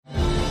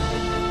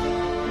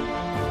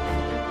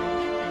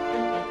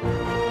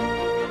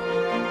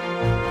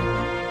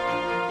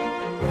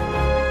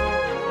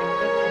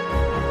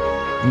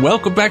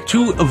Welcome back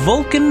to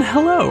Vulcan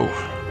Hello,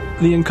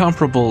 the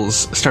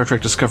Incomparables Star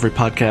Trek Discovery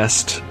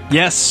podcast.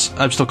 Yes,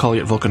 I'm still calling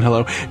it Vulcan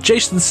Hello.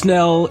 Jason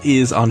Snell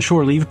is on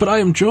shore leave, but I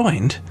am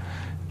joined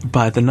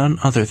by the none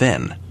other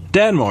than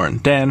Dan Morin.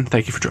 Dan,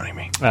 thank you for joining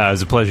me. It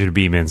was a pleasure to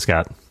be in,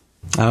 Scott.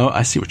 Oh,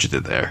 I see what you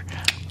did there.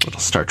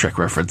 Little Star Trek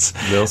reference.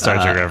 Little Star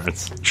Trek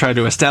reference. Try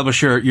to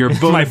establish your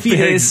bona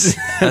fides,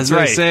 as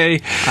they say.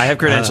 I have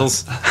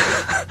credentials.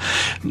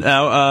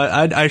 Now,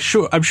 I'm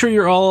sure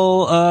you're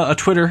all a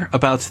Twitter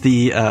about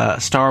the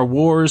Star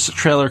Wars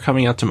trailer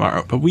coming out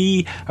tomorrow, but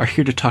we are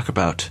here to talk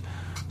about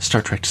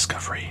Star Trek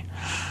Discovery.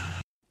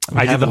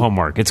 I did the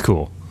homework. It's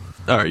cool.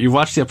 All right, you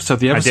watched the episode.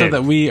 The episode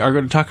that we are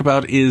going to talk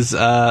about is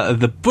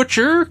The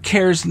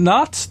Butcher's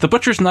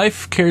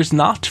Knife Cares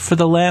Not for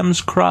the Lamb's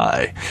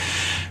Cry,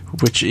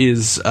 which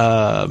is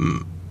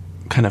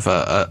kind of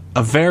a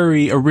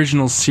very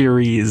original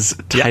series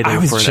title for an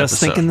episode. I was just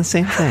thinking the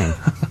same thing.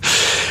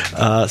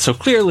 So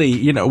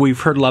clearly, we've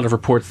heard a lot of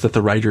reports that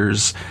the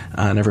writers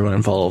and everyone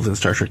involved in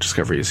Star Trek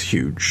Discovery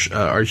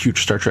are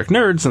huge Star Trek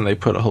nerds, and they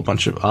put a whole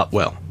bunch of,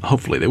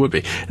 hopefully they would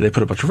be. They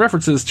put a bunch of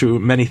references to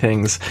many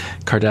things,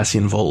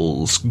 Cardassian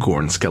voles,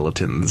 Gorn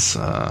skeletons,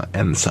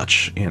 and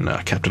such in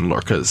Captain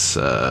Lorca's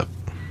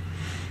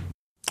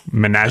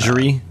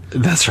menagerie.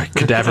 That's right,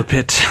 cadaver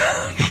pit. So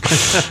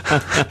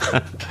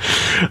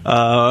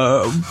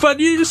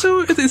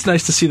it's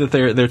nice to see that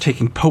they're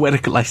taking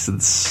poetic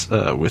license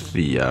with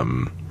the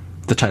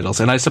titles,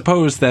 and I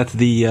suppose that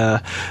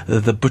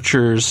the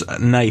butcher's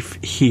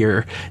knife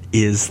here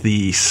is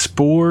the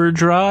spore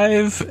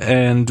drive,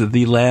 and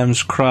the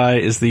lamb's cry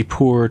is the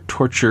poor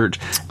tortured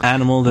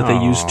animal that they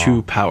use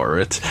to power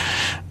it,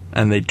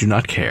 and they do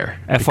not care.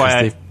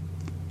 FYI,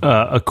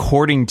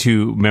 according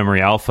to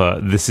Memory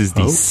Alpha, this is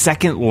the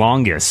second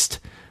longest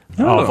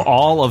of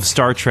all of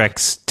Star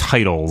Trek's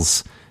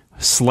titles,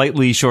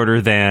 slightly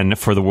shorter than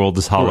For the World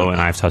is Hollow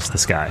and I've Touched the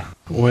Sky.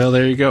 Well,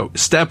 there you go.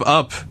 Step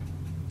up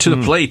to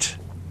the plate,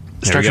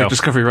 Star Trek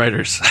Discovery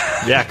writers.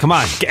 Yeah, come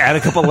on, add a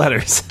couple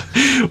letters.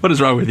 What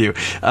is wrong with you?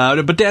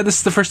 But Dan, this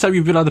is the first time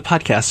you've been on the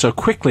podcast, so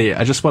quickly,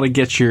 I just want to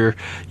get your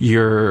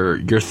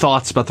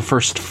thoughts about the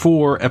first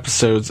 4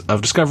 episodes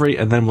of Discovery,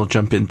 and then we'll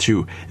jump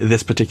into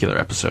this particular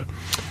episode.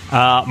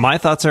 My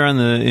thoughts are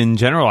in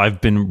general,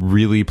 I've been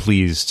really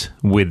pleased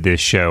with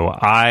this show.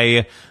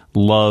 I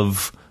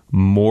love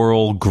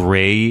moral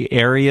gray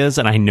areas,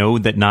 and I know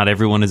that not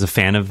everyone is a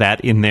fan of that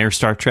in their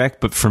Star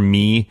Trek, but for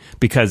me,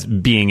 because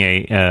being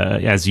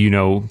as you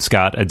know,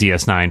 Scott, a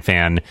DS9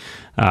 fan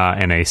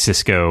and a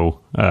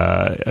Cisco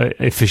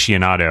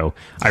aficionado,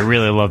 I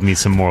really love me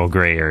some moral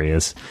gray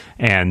areas,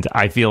 and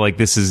I feel like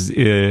this is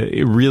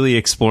really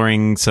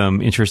exploring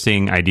some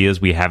interesting ideas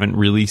we haven't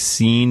really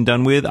seen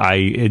done with. I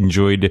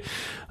enjoyed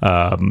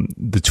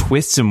the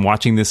twists and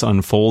watching this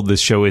unfold. This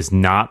show is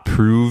not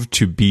proved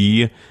to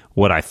be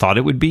what I thought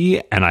it would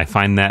be, and I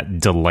find that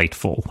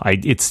delightful.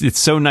 It's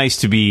so nice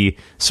to be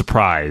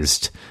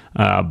surprised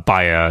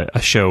by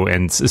a show,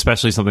 and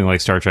especially something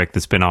like Star Trek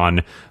that's been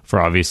on for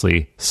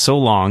obviously so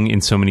long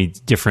in so many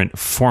different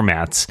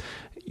formats.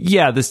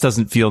 Yeah, this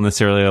doesn't feel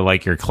necessarily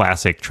like your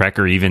classic Trek,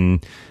 or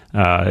even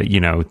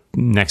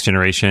Next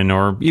Generation,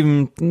 or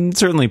even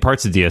certainly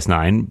parts of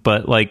DS9,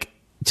 but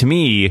to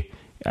me,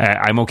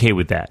 I'm okay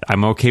with that.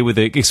 I'm okay with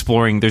it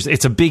exploring.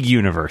 It's a big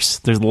universe.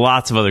 There's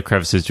lots of other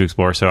crevices to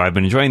explore. So I've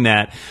been enjoying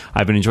that.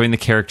 I've been enjoying the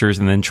characters,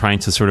 and then trying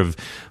to sort of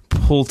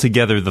pull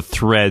together the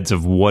threads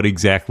of what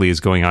exactly is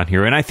going on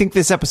here. And I think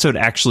this episode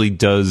actually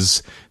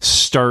does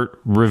start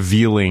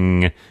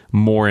revealing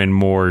more and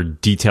more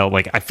detail.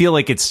 I feel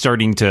like it's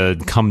starting to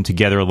come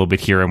together a little bit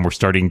here, and we're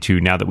starting to,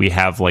 now that we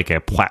have a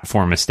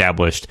platform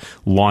established,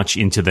 launch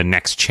into the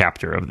next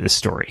chapter of this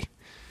story.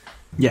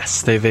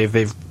 Yes,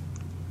 they've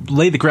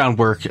lay the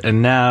groundwork,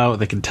 and now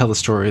they can tell the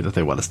story that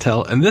they want to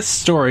tell. And this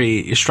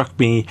story struck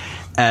me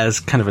as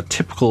kind of a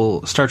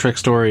typical Star Trek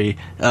story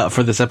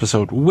for this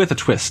episode, with a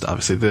twist.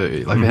 Obviously,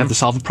 they have to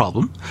solve a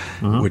problem,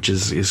 which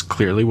is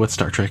clearly what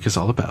Star Trek is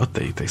all about.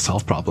 They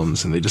solve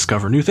problems and they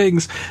discover new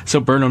things.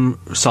 So Burnham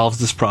solves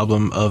this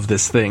problem of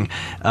this thing,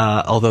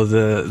 although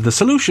the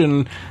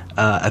solution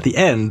at the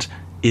end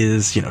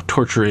is,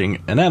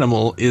 torturing an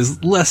animal,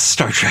 is less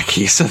Star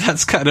Trek-y, so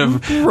that's kind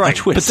of a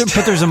twist.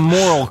 But there's a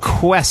moral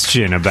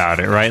question about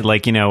it, right?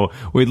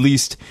 Or at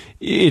least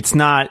it's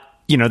not,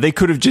 they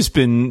could have just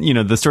been,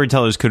 the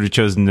storytellers could have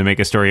chosen to make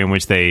a story in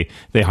which they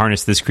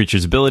harness this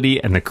creature's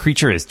ability, and the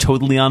creature is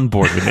totally on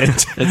board with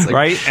it,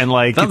 right? And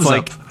it's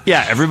up.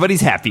 Yeah,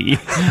 everybody's happy.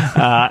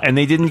 And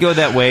they didn't go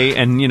that way.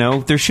 And,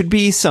 there should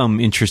be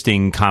some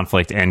interesting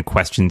conflict and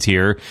questions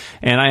here.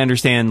 And I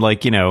understand,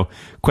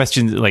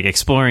 questions like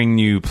exploring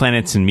new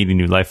planets and meeting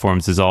new life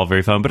forms is all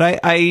very fun.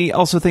 But I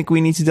also think we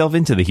need to delve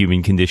into the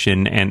human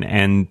condition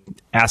and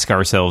ask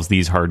ourselves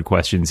these hard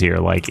questions here.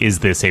 Is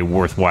this a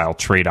worthwhile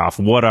trade-off?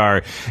 Do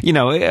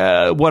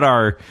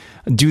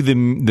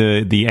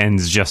the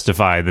ends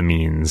justify the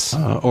means?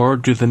 Or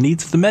do the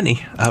needs of the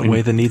many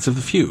outweigh the needs of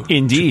the few?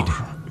 Indeed.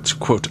 To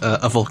quote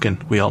a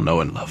Vulcan we all know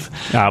and love.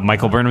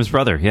 Michael Burnham's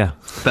brother, yeah.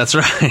 That's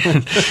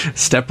right.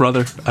 Step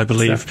brother, I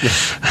believe.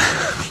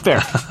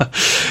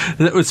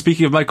 Fair.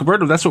 Speaking of Michael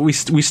Burnham, that's what we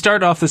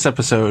start off this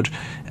episode,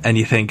 and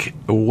you think,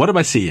 what am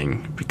I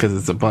seeing? Because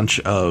it's a bunch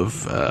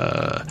of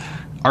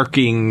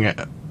arcing,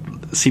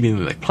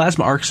 seemingly like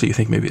plasma arcs, so you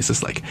think maybe it's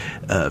just like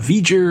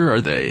V'ger,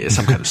 or they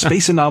some kind of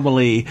space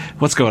anomaly.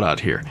 What's going on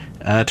here?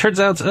 Turns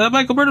out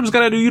Michael Burnham's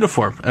got a new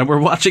uniform, and we're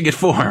watching it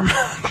form.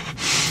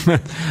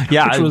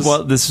 Yeah,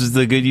 well, this is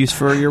the good use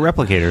for your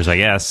replicators, I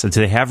guess. Do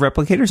they have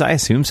replicators? I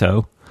assume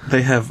so.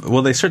 They have.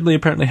 Well, they certainly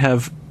apparently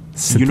have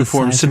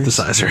uniform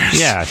synthesizers.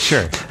 Yeah,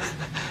 sure.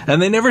 And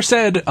they never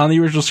said on the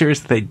original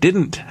series that they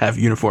didn't have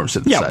uniform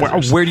synthesizers.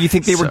 Yeah, where do you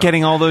think they were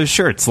getting all those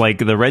shirts? Like,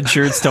 the red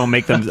shirts don't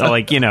make them,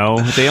 like, they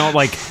don't,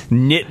 like,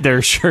 knit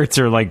their shirts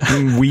or, like,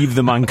 weave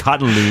them on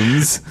cotton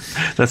looms.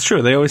 That's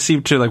true. They always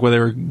seem to, like, when they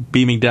were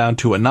beaming down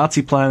to a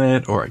Nazi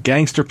planet or a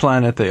gangster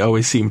planet, they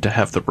always seem to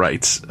have the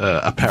right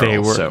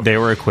apparel. They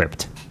were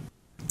equipped.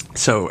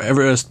 So,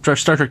 Star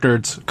Trek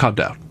nerds, calm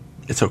down.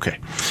 It's okay.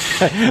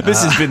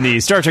 This has been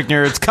the Star Trek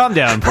Nerds Calm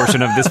Down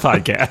portion of this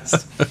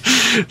podcast.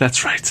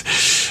 That's right.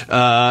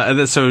 And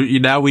then, so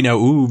now we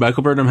know,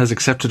 Michael Burnham has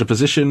accepted a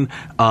position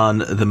on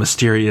the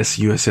mysterious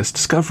USS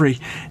Discovery,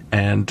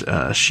 and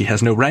she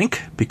has no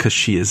rank because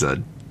she is a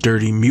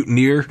dirty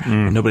mutineer.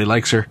 Nobody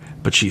likes her,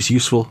 but she's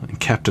useful. And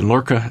Captain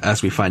Lorca,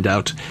 as we find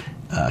out,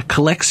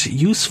 collects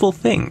useful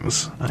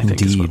things, I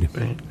think. Indeed.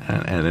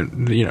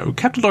 And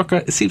Captain Lorca,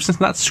 it seems, is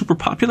not super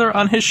popular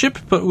on his ship,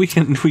 but we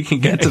can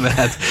get to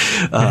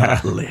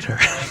that later.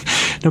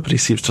 Nobody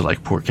seems to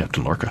like poor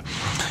Captain Lorca.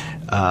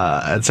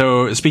 And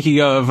so,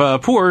 speaking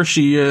of poor,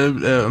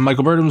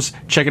 Michael Burnham's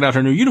checking out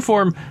her new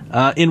uniform.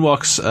 In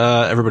walks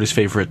everybody's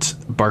favorite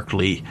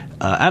Barclay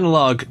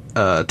analog,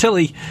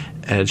 Tilly,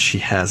 and she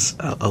has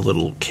a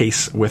little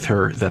case with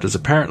her that is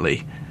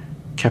apparently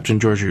Captain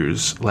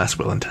Georgiou's last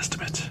will and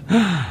testament.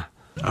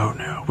 Oh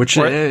no. Which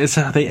is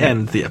how they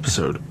end the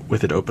episode,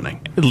 with it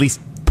opening. At least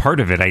part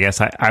of it, I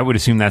guess. I would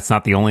assume that's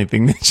not the only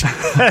thing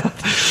that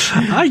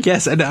I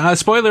guess. And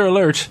spoiler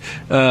alert,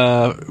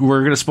 we're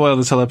going to spoil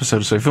this whole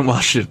episode, so if you haven't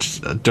watched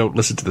it, don't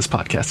listen to this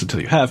podcast until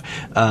you have.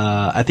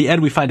 At the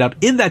end, we find out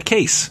in that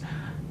case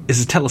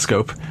is a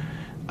telescope.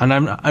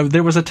 And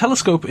there was a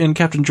telescope in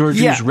Captain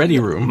Georgiou's ready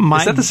room.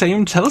 Is that the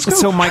same telescope?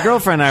 So my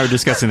girlfriend and I were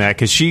discussing that,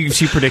 because she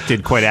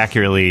predicted quite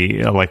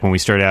accurately, like when we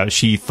started out,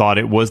 she thought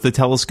it was the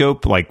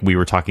telescope. Like, we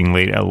were talking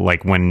late,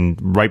 like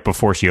right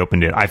before she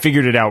opened it. I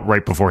figured it out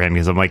right beforehand,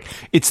 because I'm like,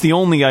 it's the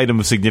only item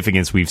of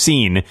significance we've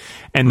seen.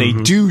 And they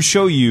do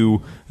show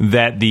you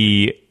that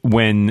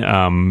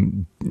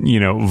when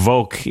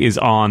Volk is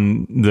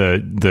on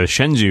the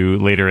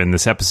Shenzhou later in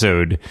this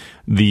episode,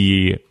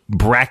 the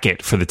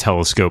bracket for the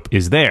telescope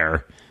is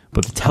there,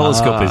 but the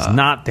telescope is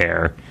not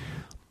there.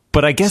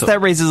 But I guess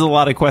that raises a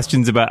lot of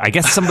questions about, I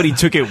guess somebody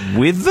took it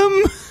with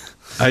them?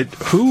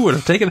 Who would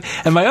have taken it?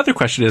 And my other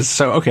question is,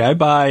 so, okay, I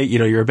buy,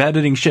 you're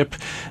abandoning ship.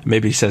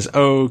 Maybe he says,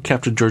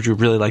 Captain Georgiou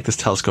really like this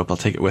telescope, I'll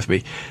take it with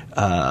me.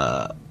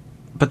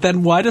 But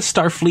then why does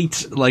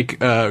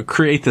Starfleet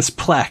create this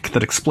plaque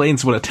that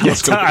explains what a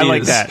telescope is? I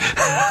like that.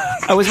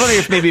 I was wondering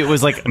if maybe it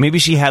was maybe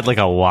she had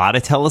a lot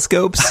of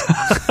telescopes.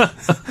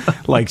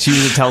 Like, she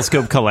was a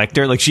telescope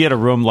collector. Like, she had a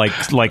room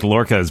like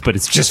Lorca's, but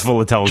it's just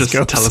full of telescopes.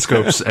 Just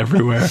telescopes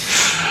everywhere.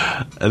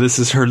 And this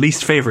is her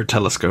least favorite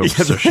telescope.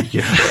 So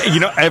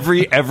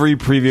every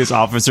previous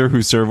officer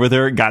who served with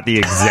her got the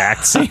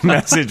exact same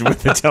message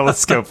with the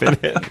telescope in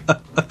it.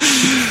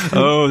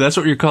 Oh, that's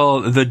what you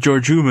call the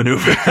Georgiou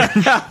maneuver.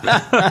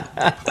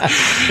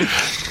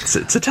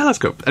 It's a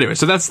telescope. Anyway,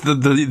 so that's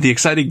the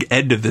exciting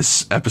end of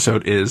this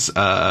episode is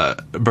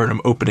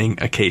Burnham opening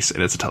a case,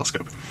 and it's a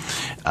telescope.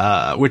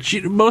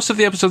 Which most of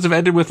the episodes have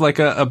ended with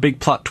a big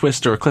plot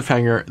twist or a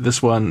cliffhanger.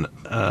 This one,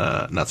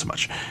 not so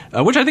much.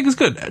 Which I think is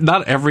good.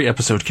 Not every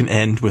episode can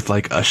end with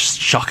a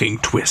shocking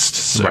twist.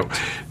 So,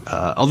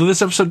 right. Although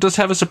this episode does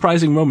have a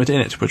surprising moment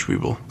in it, which we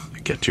will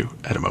get to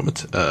at a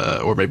moment,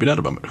 or maybe not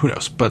a moment, who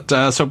knows. But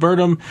so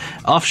Burnham,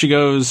 off she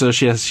goes.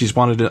 She's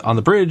wanted on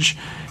the bridge.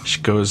 She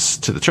goes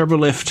to the turbo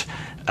lift.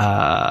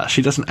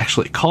 She doesn't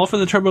actually call for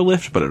the turbo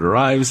lift, but it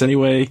arrives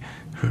anyway.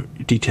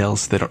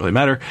 Details, they don't really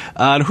matter.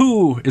 And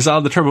who is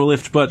on the turbo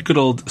lift but good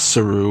old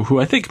Saru, who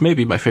I think may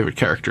be my favorite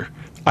character.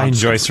 I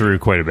enjoy Saru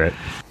quite a bit.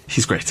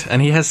 He's great.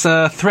 And he has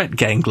threat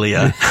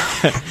ganglia.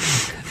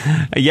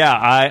 Yeah,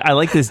 I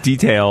like this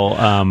detail.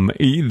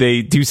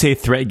 They do say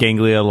threat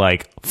ganglia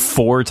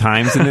 4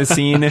 times in this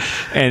scene,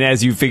 and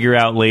as you figure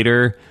out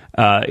later,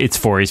 it's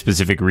for a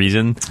specific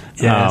reason.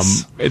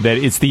 Yes. That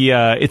it's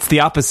the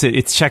opposite.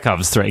 It's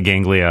Chekhov's threat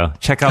ganglia.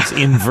 Chekhov's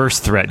inverse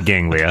threat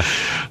ganglia.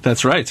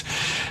 That's right.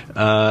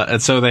 And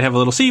so they have a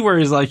little scene where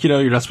he's like,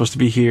 you're not supposed to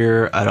be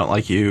here. I don't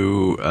like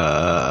you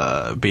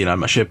being on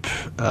my ship,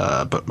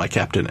 but my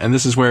captain. And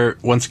this is where,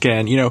 once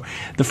again,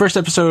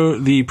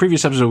 the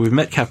previous episode, we've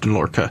met Captain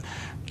Lorca.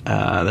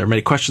 There are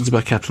many questions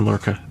about Captain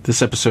Lorca.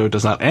 This episode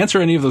does not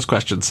answer any of those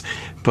questions,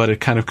 but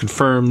it kind of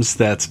confirms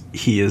that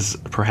he is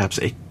perhaps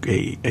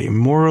a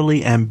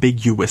morally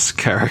ambiguous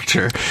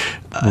character,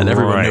 and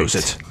everyone knows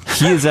it.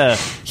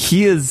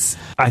 He is.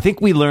 I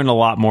think we learn a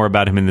lot more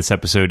about him in this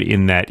episode,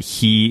 in that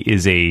he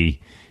is a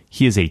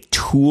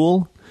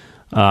tool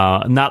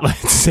Not like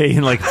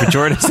saying like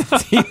pejorative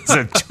sense. He's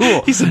a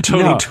tool. He's a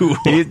total tool.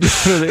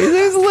 He's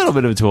a little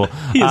bit of a tool.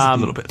 He is a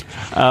little bit.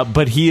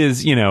 But he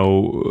is,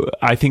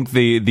 I think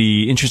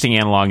the interesting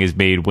analog is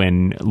made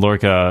when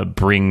Lorca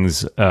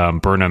brings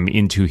Burnham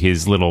into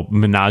his little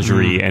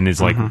menagerie and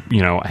is like,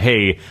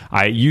 hey,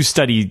 you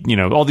study,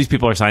 all these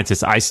people are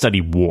scientists. I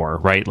study war,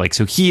 right? Like,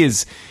 so he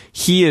is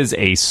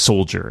a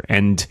soldier.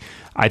 And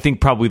I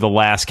think probably the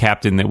last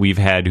captain that we've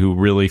had who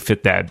really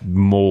fit that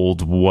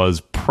mold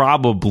was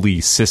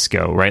probably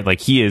Cisco, right?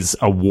 Like, he is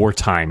a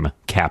wartime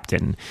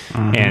captain,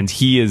 and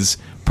he is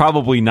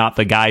probably not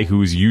the guy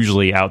who's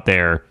usually out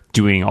there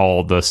doing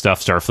all the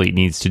stuff Starfleet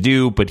needs to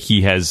do, but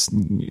he has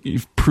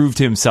proved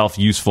himself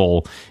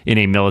useful in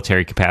a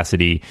military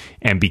capacity.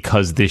 And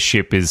because this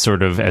ship is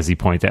sort of, as he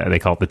pointed out, they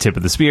call it the tip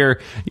of the spear,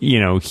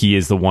 he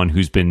is the one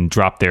who's been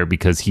dropped there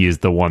because he is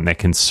the one that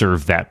can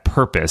serve that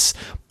purpose.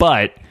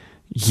 But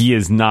he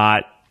is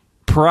not,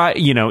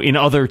 in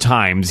other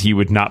times, he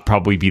would not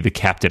probably be the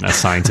captain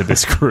assigned to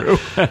this crew.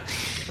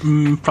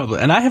 Probably.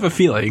 And I have a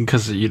feeling,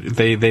 because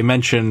they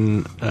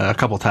mention a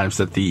couple times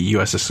that the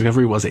USS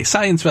Discovery was a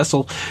science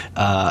vessel,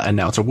 and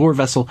now it's a war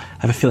vessel.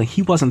 I have a feeling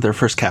he wasn't their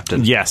first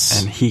captain.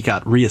 Yes. And he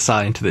got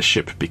reassigned to this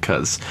ship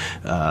because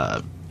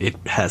it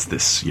has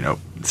this,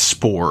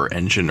 spore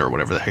engine or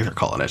whatever the heck they're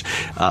calling it.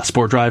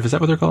 Spore drive, is that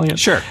what they're calling it?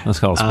 Sure. Let's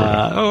call it spore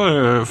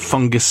drive.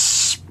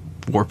 Fungus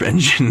warp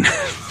engine.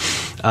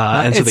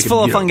 And so it's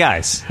full of fun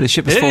guys. The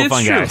ship is full of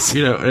fun guys.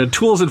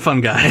 Tools and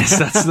fun guys.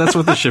 That's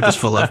what the ship is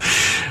full of.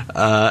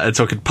 And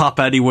so it could pop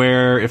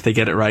anywhere if they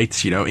get it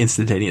right,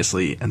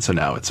 instantaneously. And so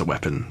now it's a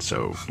weapon.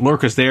 So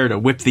Lorca's there to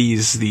whip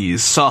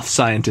these soft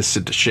scientists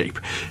into shape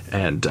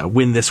and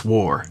win this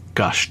war.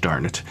 Gosh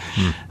darn it.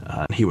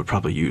 And he would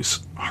probably use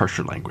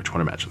harsher language,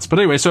 one imagines. But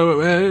anyway,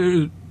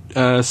 so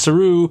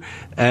Saru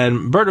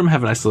and Burnham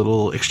have a nice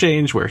little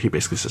exchange where he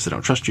basically says, I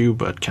don't trust you,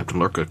 but Captain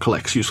Lorca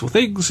collects useful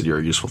things, and you're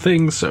a useful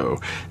thing,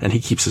 and he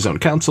keeps his own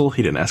counsel.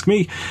 He didn't ask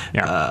me.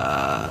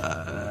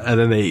 Yeah. And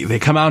then they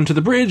come out into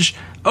the bridge.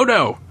 Oh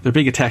no! They're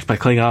being attacked by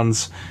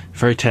Klingons.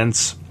 Very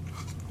tense.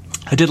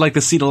 I did like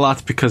this scene a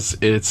lot because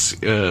it's,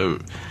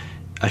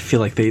 I feel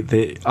like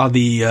they on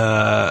the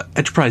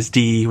Enterprise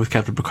D with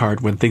Captain Picard,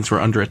 when things were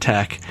under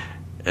attack,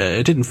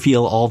 it didn't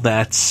feel all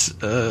that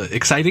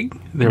exciting.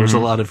 There was a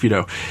lot of,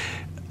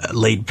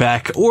 laid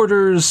back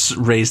orders,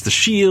 raise the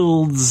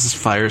shields,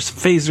 fire some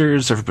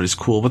phasers, everybody's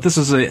cool. But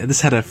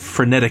this had a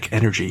frenetic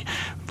energy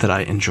that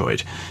I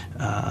enjoyed.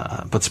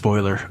 But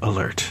spoiler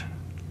alert,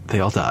 they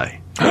all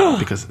die.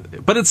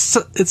 But it's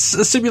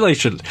a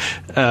simulation,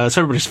 so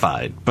everybody's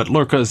fine. But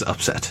Lorca's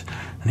upset,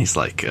 and he's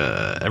like,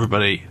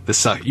 everybody,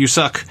 you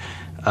suck.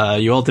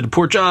 You all did a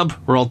poor job.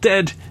 We're all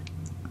dead.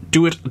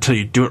 Do it until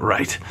you do it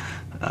right.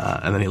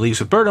 And then he leaves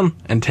with Burnham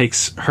and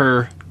takes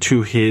her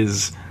to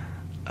his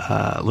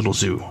little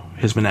zoo,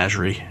 his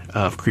menagerie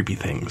of creepy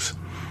things.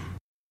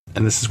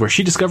 And this is where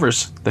she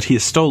discovers that he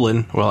has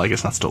stolen, well, I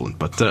guess not stolen,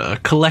 but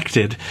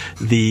collected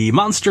the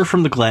monster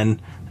from the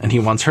Glen, and he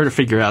wants her to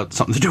figure out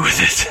something to do with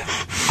it.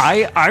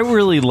 I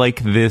really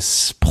like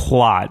this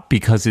plot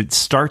because it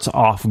starts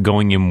off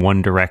going in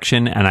one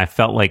direction, and I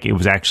felt like it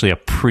was actually a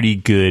pretty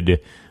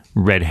good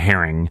red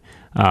herring.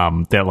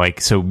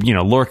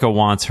 Lorca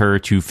wants her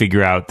to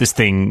figure out this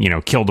thing,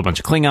 killed a bunch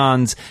of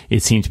Klingons.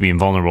 It seemed to be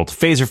invulnerable to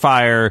phaser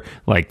fire.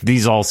 Like,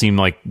 these all seem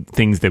like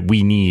things that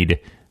we need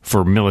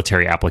for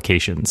military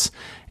applications.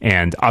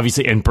 And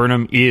obviously, and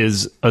Burnham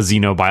is a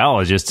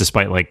xenobiologist,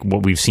 despite like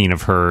what we've seen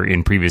of her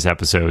in previous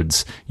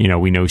episodes.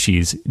 We know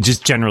she's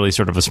just generally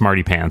sort of a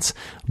smarty pants,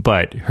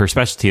 but her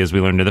specialty, as we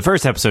learned in the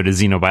first episode,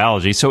 is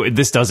xenobiology. So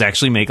this does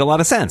actually make a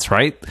lot of sense,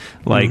 right?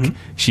 Like,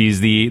 she's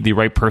the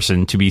right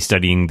person to be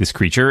studying this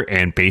creature.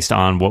 And based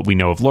on what we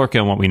know of Lorca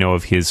and what we know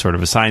of his sort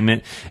of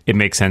assignment, it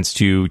makes sense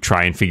to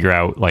try and figure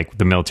out like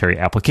the military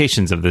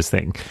applications of this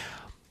thing.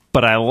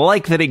 But I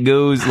like that it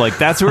goes, like,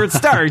 that's where it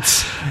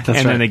starts,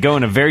 then they go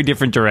in a very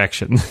different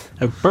direction.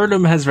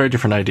 Burnham has very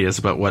different ideas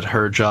about what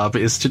her job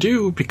is to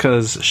do,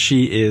 because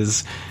she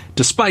is,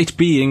 despite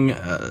being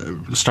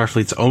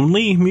Starfleet's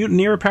only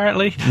mutineer,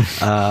 apparently,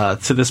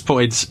 to this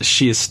point,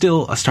 she is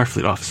still a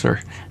Starfleet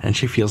officer, and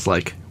she feels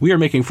like, we are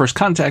making first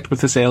contact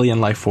with this alien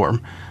life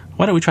form.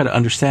 Why don't we try to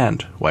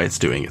understand why it's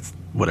doing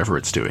whatever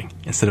it's doing,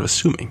 instead of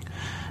assuming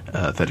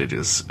that it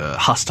is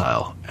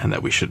hostile, and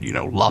that we should,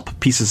 lop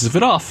pieces of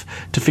it off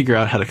to figure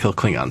out how to kill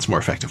Klingons more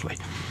effectively.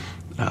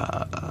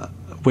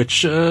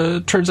 Which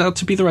turns out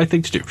to be the right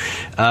thing to do.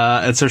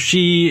 And so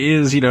she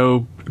is,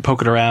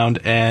 poking around,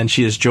 and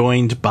she is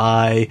joined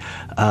by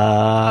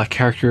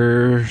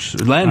character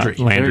Landry.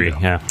 Landry,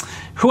 yeah.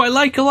 Who I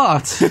like a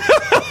lot.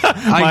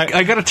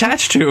 I got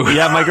attached to.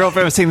 Yeah, my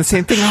girlfriend was saying the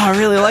same thing. Oh, I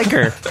really like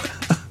her.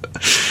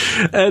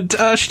 And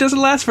she doesn't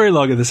last very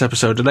long in this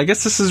episode, and I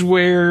guess this is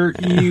where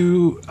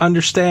you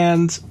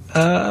understand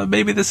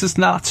maybe this is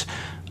not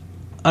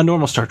a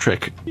normal Star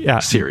Trek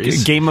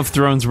series. Game of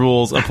Thrones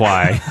rules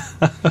apply.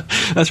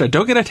 That's right.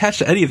 Don't get attached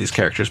to any of these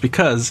characters,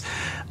 because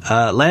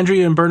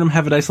Landry and Burnham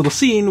have a nice little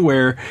scene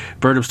where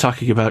Burnham's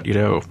talking about,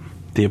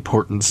 the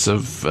importance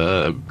of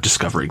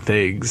discovering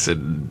things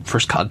and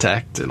first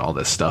contact and all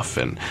this stuff.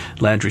 And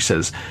Landry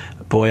says,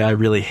 boy, I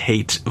really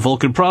hate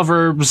Vulcan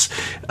proverbs.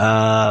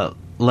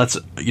 Let's,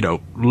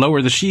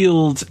 lower the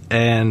shield,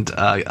 and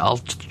I'll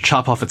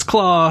chop off its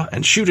claw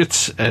and shoot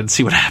it and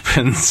see what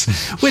happens.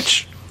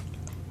 Which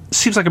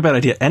seems like a bad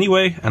idea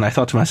anyway. And I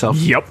thought to myself,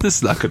 yep, this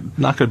is not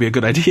going to be a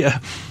good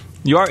idea.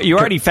 You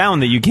already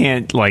found that you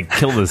can't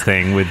kill this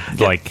thing with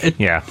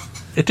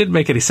It didn't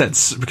make any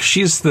sense because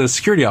she's the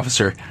security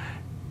officer.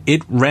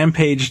 It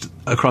rampaged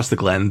across the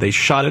glen. They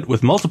shot it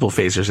with multiple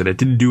phasers, and it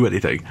didn't do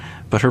anything.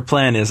 But her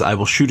plan is, I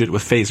will shoot it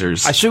with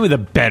phasers. I shoot with a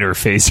better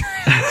phaser.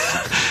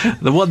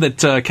 The one that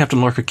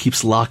Captain Lorca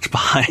keeps locked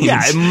behind.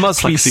 Yeah, it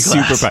must be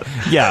plexiglass. super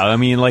bad. Yeah, I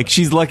mean,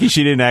 she's lucky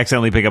she didn't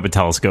accidentally pick up a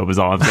telescope, is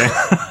all I'm saying.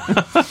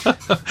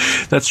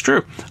 That's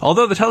true.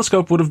 Although the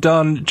telescope would have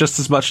done just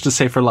as much to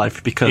save her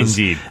life, because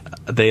Indeed.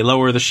 They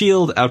lower the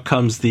shield, out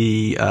comes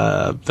the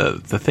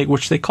thing,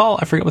 which they call,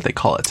 I forget what they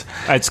call it.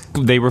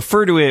 They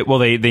refer to it,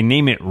 they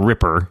name it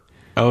Ripper.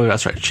 Oh,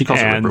 that's right. She calls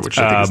it Ripper, which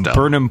I think is dumb.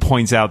 Burnham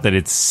points out that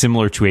it's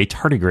similar to a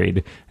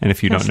tardigrade. And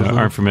if you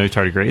aren't familiar with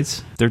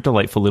tardigrades, they're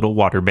delightful little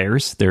water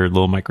bears. They're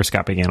little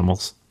microscopic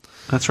animals.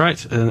 That's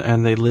right,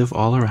 and they live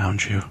all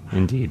around you.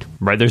 Indeed,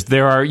 right?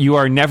 You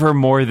are never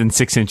more than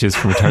 6 inches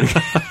from a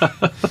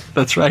tardigrade.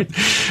 That's right.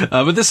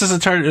 But this is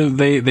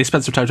they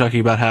spent some time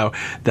talking about how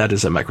that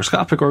is a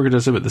microscopic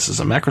organism, and this is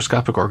a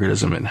macroscopic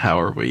organism, and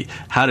how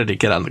did it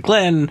get on the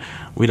glen?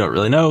 We don't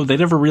really know. They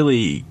never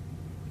really.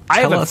 I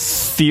have a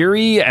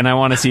theory, and I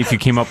want to see if you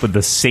came up with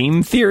the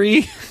same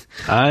theory.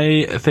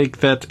 I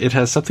think that it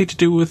has something to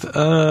do with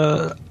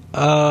a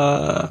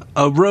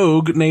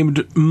rogue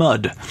named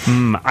Mud.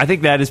 I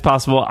think that is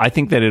possible. I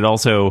think that it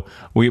also,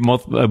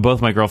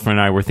 both my girlfriend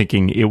and I were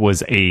thinking it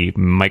was a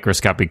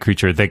microscopic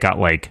creature that got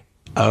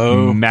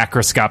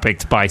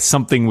macroscopic by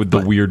something with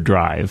the weird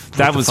drive.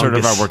 That was sort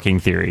of our working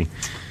theory.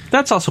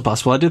 That's also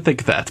possible. I did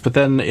think that, but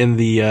then in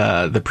the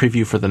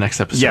preview for the next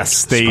episode, yes,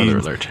 spoiler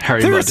alert,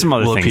 Harry there Mudd are some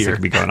other things appear. that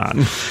could be going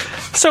on.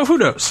 So who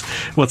knows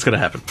what's going to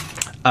happen?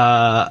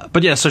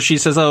 But yeah, so she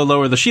says, "Oh,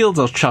 lower the shields.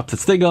 I'll chop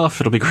its thing off.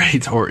 It'll be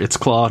great." Or its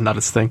claw, not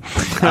its thing.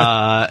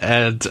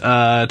 And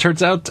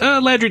turns out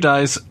Landry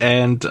dies,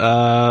 and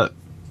Burnham.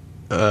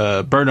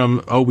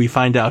 Oh, we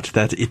find out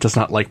that it does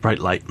not like bright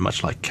light,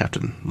 much like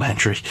Captain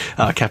Landry,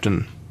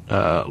 Captain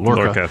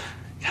Lorca.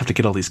 Have to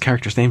get all these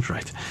characters' names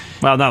right.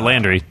 Well, not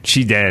Landry.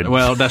 She dead.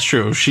 Well, that's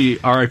true.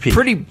 She R.I.P.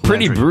 Pretty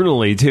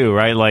brutally too,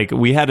 right?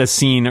 We had a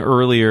scene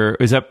earlier.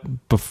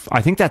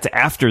 I think that's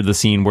after the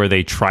scene where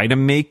they try to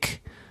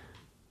make.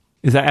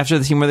 Is that after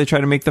the scene where they try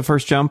to make the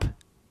first jump?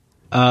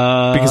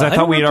 Because I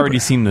thought we had already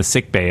seen the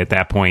sick bay at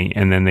that point,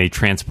 and then they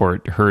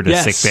transport her to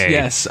sick bay.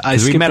 Yes,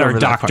 we met our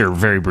doctor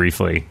very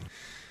briefly.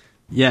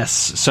 Yes.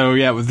 So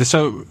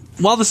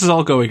while this is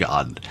all going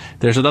on,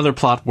 there's another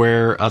plot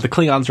where the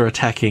Klingons are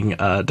attacking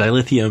a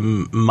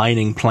dilithium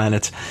mining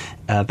planet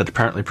that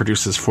apparently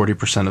produces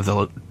 40% of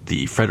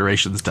the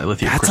Federation's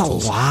dilithium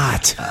crystals.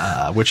 That's a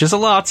lot. Which is a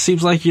lot.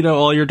 Seems like,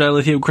 all your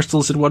dilithium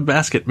crystals in one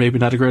basket. Maybe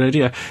not a great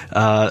idea.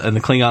 And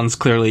the Klingons,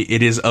 clearly,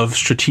 it is of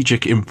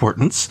strategic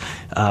importance.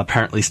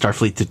 Apparently,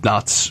 Starfleet did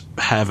not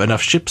have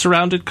enough ships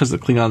around it because the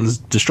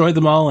Klingons destroyed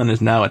them all and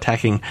is now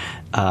attacking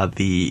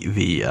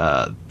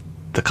the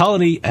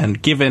colony,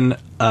 and given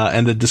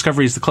and the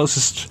Discovery is the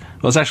closest.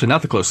 Well, it's actually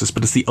not the closest,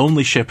 but it's the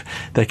only ship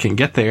that can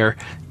get there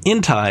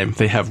in time.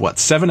 They have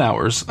 7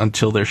 hours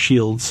until their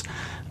shields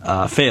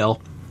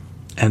fail,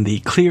 and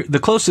the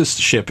closest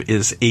ship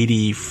is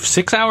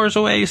 86 hours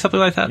away, something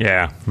like that.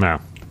 Yeah,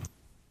 no.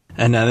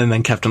 And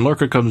then Captain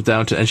Lorca comes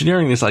down to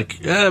engineering, and he's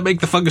like,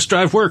 make the fungus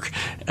drive work.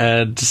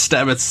 And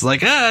Stamets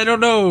like, I don't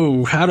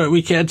know,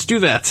 we can't do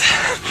that.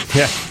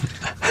 Yeah.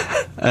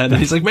 And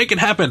he's like, make it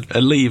happen,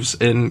 and leaves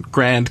in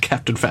grand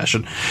captain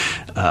fashion.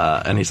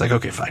 And he's like,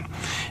 okay, fine.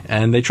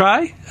 And they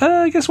try.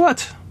 Guess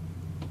what?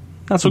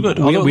 Not so good.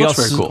 Although it looks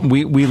very cool.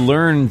 We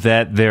learned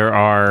that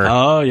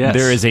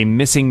there is a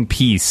missing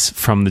piece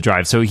from the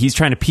drive. So he's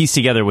trying to piece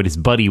together what his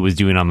buddy was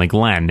doing on the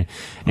Glen.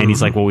 And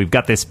he's like, well, we've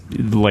got this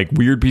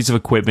weird piece of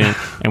equipment,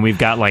 and we've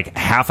got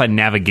half a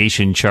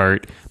navigation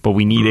chart, but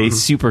we need a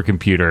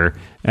supercomputer.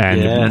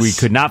 And we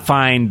could not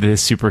find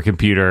this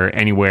supercomputer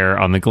anywhere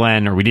on the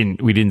Glen, or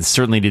we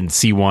certainly didn't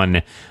see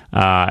one.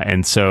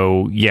 And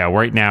so,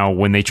 right now,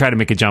 when they try to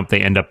make a jump,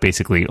 they end up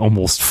basically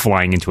almost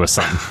flying into a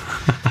sun.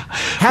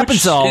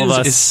 Happens to all of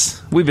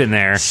us. We've been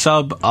there.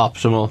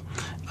 Suboptimal.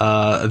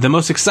 The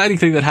most exciting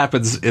thing that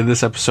happens in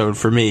this episode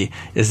for me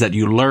is that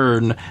you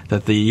learn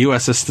that the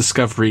USS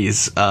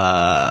Discovery's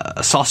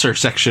saucer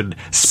section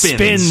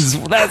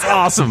spins. That's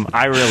awesome.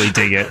 I really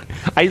dig it.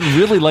 I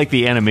really like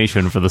the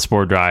animation for the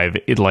spore drive.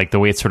 It the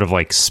way it sort of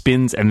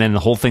spins, and then the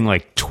whole thing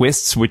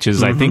twists, which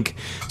is I think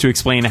to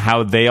explain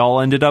how they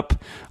all ended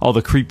up. All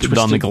the creeps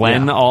on the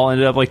Glen all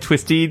ended up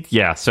twisted.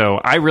 Yeah, so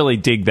I really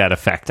dig that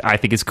effect. I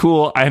think it's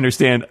cool. I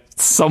understand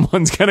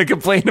someone's going to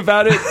complain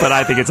about it, but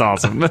I think it's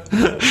awesome.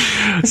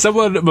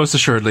 Someone most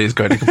assuredly is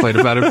going to complain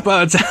about it,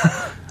 but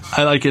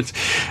I like it.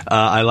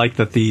 I like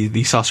that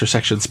the saucer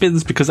section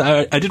spins, because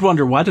I did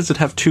wonder, why does it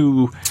have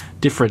two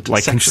different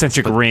like sections?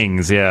 Concentric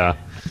rings, yeah.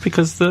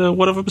 Because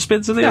one of them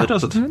spins and the other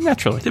doesn't.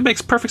 Naturally. It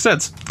makes perfect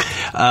sense.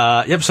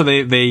 Yep, so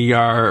they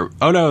are,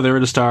 oh no, they're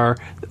in a star,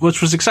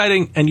 which was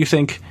exciting, and you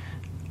think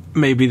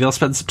maybe they'll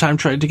spend some time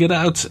trying to get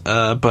out,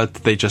 but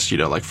they just,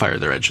 like fire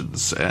their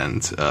engines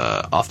and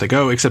off they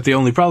go, except the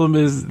only problem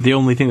is, the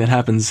only thing that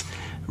happens,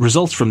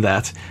 results from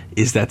that,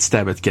 is that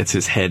Stamets gets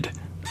his head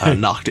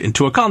knocked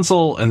into a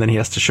console, and then he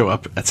has to show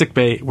up at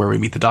sickbay, where we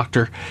meet the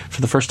doctor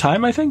for the first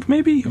time, I think,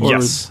 maybe? Or,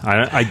 yes.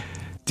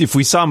 If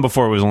we saw him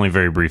before, it was only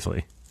very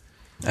briefly.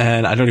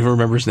 And I don't even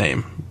remember his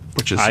name,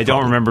 which is... I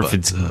don't remember if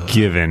it's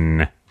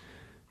given.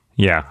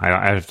 Yeah,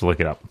 I have to look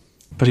it up.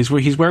 But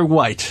he's wearing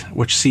white,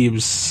 which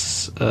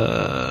seems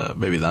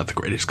maybe not the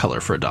greatest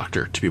color for a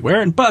doctor to be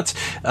wearing. But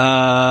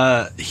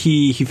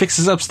he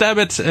fixes up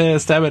Stamets.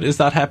 Stamets is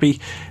not happy.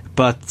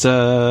 But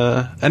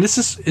and is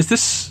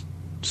this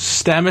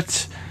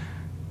Stamets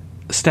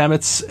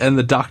and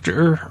the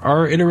doctor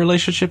are in a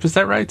relationship? Is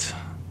that right?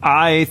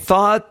 I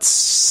thought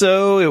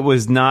so. It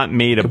was not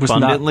made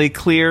abundantly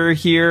clear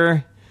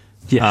here.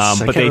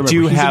 Yes, but they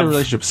do have a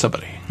relationship with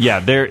somebody. Yeah,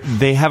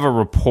 they have a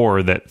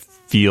rapport that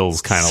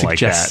feels kind of like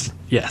that.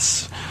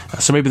 Yes,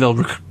 so maybe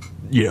they'll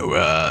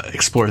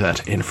explore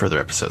that in further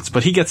episodes.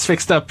 But he gets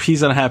fixed up.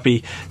 He's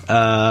unhappy,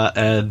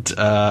 and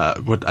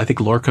what I think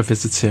Lorca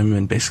visits him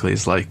and basically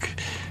is like,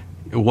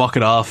 walk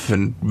it off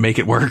and make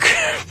it work.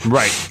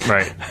 Right.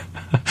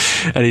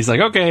 And he's like,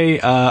 okay,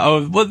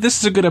 this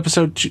is a good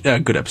episode, a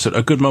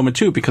good moment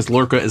too, because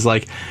Lorca is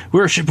like,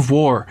 we're a ship of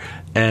war,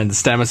 and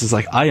Stamets is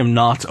like, I am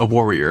not a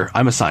warrior,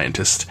 I'm a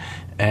scientist.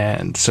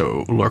 And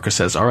so Lorca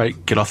says, all right,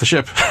 get off the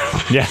ship.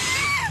 Yeah.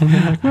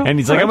 And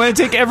he's like, I'm going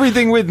to take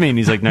everything with me. And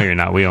he's like, no, you're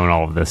not. We own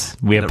all of this.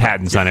 We have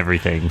patents on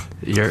everything.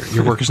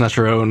 Your work is not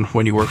your own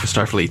when you work for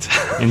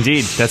Starfleet.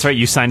 Indeed. That's right.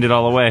 You signed it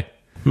all away.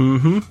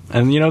 Mm-hmm.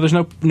 And there's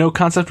no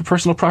concept of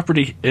personal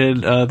property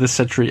in this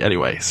century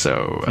anyway,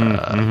 so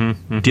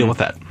deal with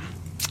that.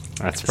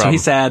 That's the problem. So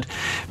he's sad,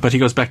 but he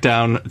goes back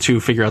down to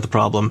figure out the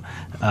problem.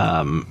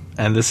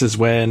 And this is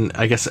when,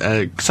 I guess,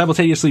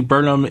 simultaneously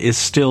Burnham is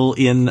still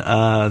in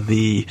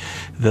the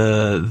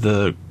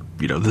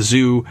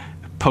zoo,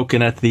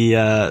 poking at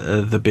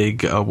the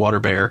big water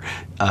bear,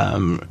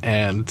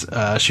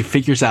 and she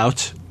figures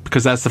out,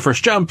 because that's the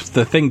first jump,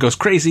 the thing goes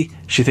crazy.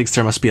 She thinks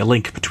there must be a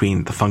link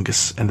between the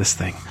fungus and this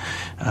thing.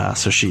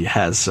 So she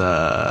has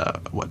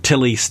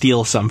Tilly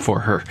steal some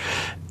for her,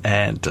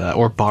 and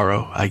or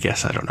borrow, I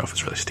guess. I don't know if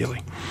it's really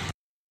stealing.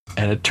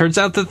 And it turns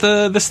out that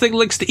this thing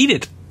likes to eat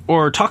it,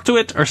 or talk to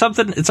it, or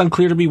something. It's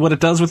unclear to me what it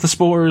does with the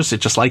spores.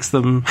 It just likes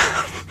them.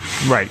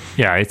 Right.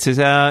 Yeah,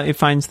 it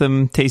finds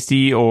them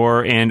tasty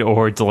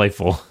or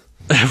delightful.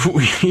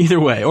 Either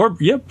way, or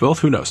both,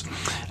 who knows.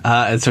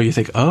 And so you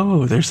think,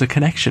 oh, there's a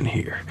connection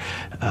here.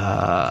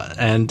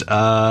 And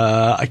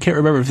I can't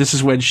remember if this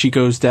is when she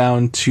goes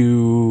down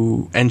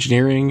to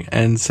engineering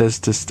and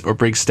says or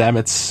brings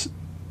Stamets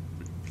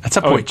at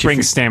some point.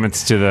 Brings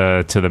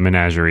Stamets to the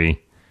menagerie.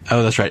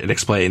 Oh, that's right. It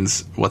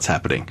explains what's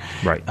happening.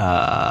 Right.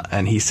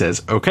 And he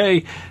says,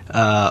 okay,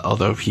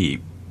 although he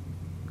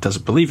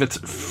doesn't believe it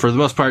for the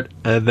most part.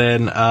 And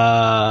then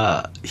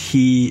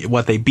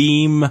they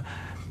beam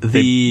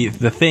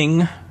the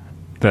thing,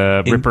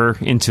 the Ripper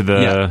into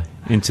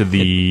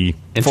the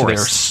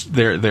forest.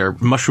 their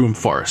mushroom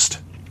forest.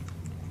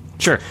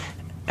 Sure.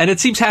 And it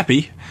seems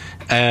happy.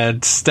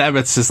 And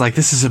Stamets is like,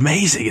 this is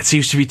amazing. It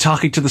seems to be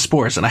talking to the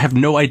spores, and I have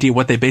no idea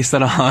what they base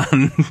that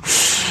on.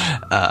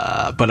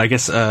 But I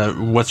guess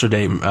what's her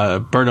name?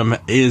 Burnham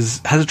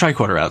has a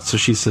tricorder out, so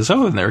she says,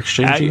 "Oh, and they're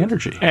exchanging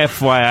energy."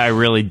 FYI, I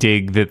really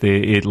dig that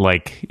it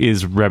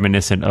is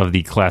reminiscent of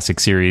the classic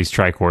series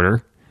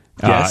tricorder.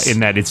 Yes. In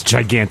that it's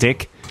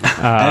gigantic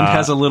and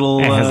has a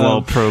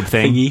little probe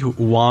thing, thingy,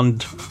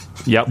 wand.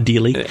 Yep,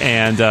 dealy,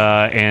 and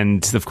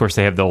of course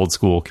they have the old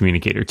school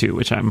communicator too,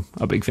 which I'm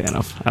a big fan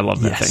of. I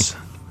love that thing.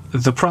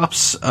 The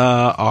props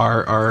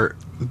are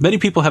many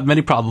people have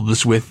many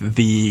problems with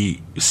the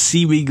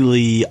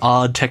seemingly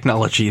odd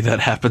technology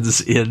that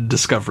happens in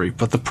Discovery,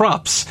 but the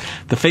props,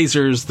 the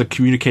phasers, the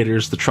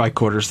communicators, the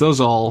tricorders, those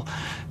all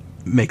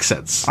make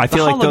sense. I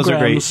feel like those are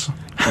great.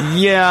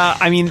 Yeah,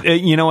 I mean,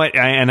 you know what?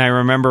 I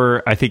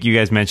remember, I think you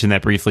guys mentioned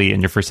that briefly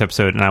in your first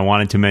episode, and I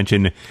wanted to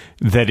mention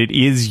that it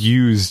is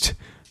used.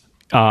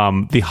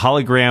 The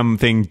hologram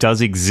thing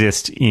does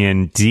exist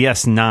in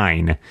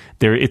DS9.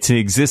 It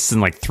exists in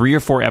like 3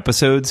 or 4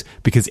 episodes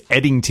because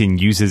Eddington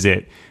uses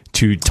it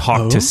to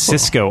talk to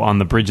Cisco on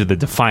the bridge of the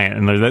Defiant.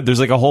 And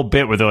there's like a whole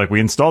bit where they're like, we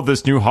installed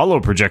this new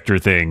holo projector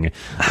thing.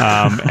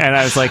 And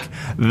I was like,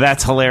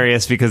 that's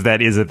hilarious because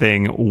that is a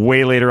thing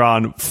way later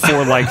on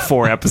for like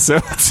 4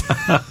 episodes.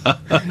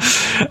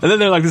 And then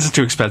they're like, this is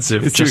too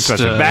expensive. It's too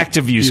expensive. Back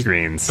to view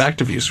screens. Back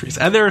to view screens.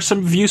 And there are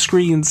some view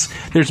screens.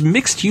 There's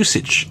mixed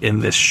usage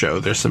in this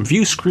show. There's some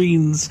view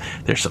screens.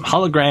 There's some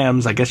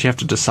holograms. I guess you have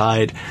to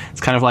decide.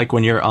 It's kind of like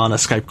when you're on a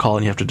Skype call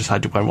and you have to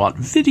decide, do I want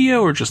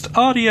video or just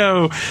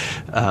audio?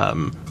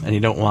 And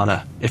you don't want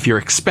to, if you're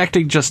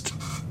expecting just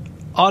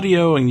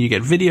audio and you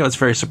get video, it's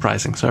very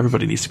surprising. So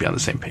everybody needs to be on the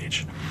same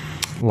page.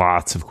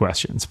 Lots of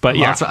questions, but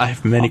I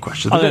have many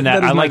questions. Other than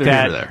that, I like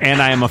that, and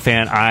I am a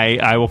fan.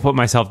 I will put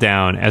myself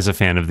down as a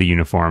fan of the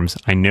uniforms.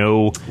 I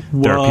know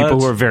there are people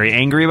who are very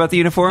angry about the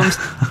uniforms.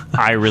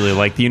 I really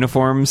like the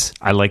uniforms.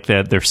 I like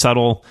that they're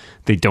subtle.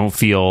 They don't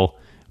feel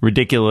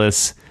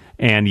ridiculous.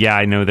 And yeah,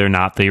 I know they're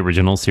not the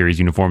original series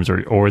uniforms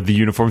or the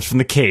uniforms from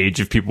the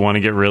Cage, if people want to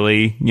get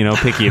really,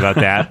 picky about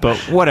that. But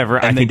whatever.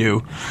 I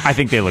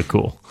think they look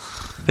cool.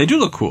 They do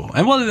look cool.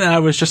 And I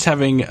was just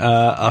having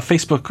a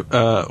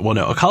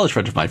college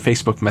friend of mine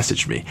Facebook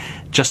messaged me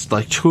just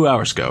like 2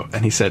 hours ago.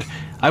 And he said,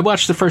 I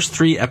watched the first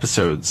 3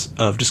 episodes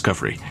of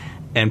Discovery.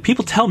 And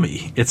people tell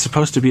me it's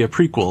supposed to be a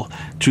prequel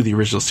to the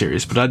original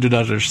series, but I do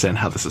not understand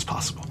how this is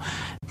possible.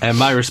 And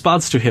my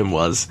response to him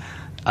was,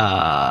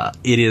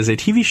 it is a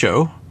TV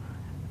show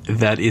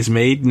that is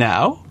made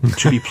now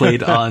to be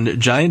played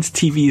on giant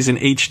TVs in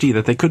HD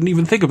that they couldn't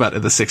even think about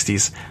in the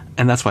 60s,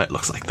 and that's why it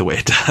looks like the way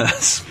it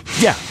does.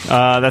 Yeah,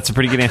 that's a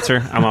pretty good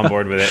answer. I'm on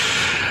board with it.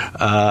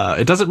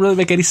 It doesn't really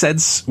make any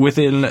sense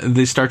within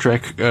the Star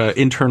Trek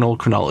internal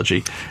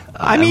chronology.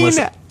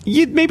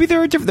 Maybe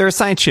they're a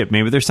science ship.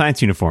 Maybe they're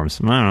science uniforms.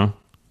 I don't know.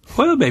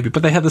 Well, maybe,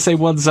 but they had the same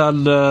ones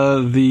on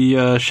the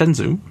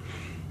Shenzhou.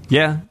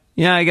 Yeah.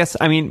 Yeah, I guess,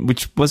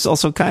 which was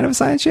also kind of a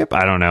science ship?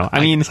 I don't know.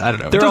 I don't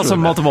know. There are also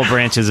multiple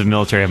branches of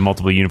military have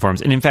multiple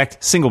uniforms. And in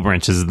fact, single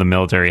branches of the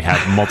military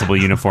have multiple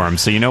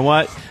uniforms. So you know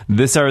what?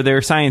 These are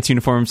their science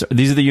uniforms.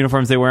 These are the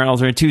uniforms they wear on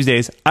alternate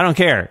Tuesdays. I don't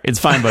care. It's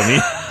fine by me.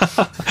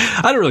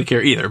 I don't really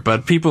care either,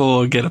 but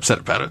people get upset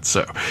about it.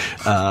 So,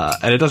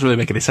 and it doesn't really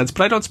make any sense.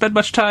 But I don't spend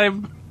much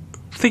time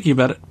thinking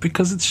about it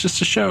because it's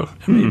just a show.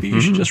 And maybe you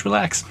should just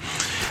relax.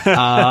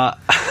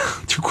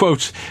 To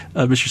quote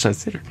Mr.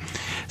 Science Theater.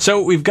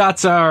 So we've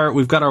got our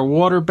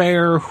water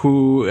bear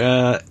who,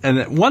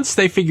 and once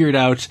they figured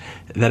out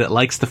that it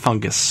likes the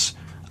fungus,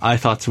 I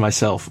thought to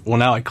myself, well,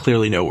 now I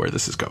clearly know where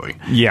this is going.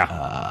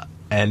 Yeah.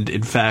 And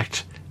in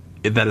fact,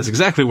 that is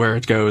exactly where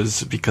it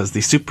goes, because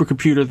the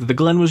supercomputer that the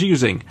Glenn was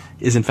using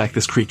is in fact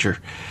this creature.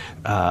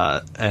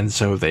 And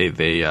so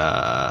they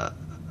I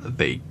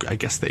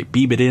guess they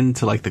beam it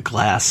into like the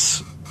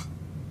glass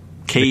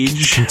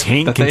cage,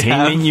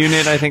 containment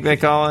unit, I think they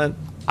call it.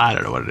 I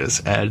don't know what it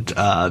is. And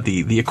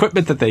the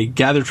equipment that they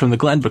gathered from the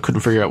Glen but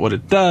couldn't figure out what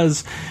it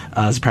does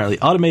is apparently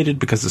automated,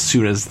 because as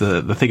soon as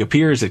the thing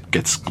appears, it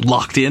gets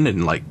locked in,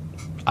 and like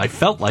I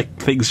felt like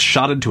things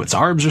shot into its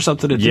arms or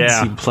something. It didn't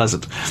seem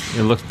pleasant.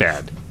 It looked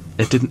bad.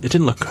 It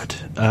didn't look good.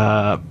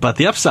 But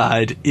the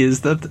upside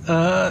is that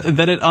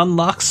it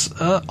unlocks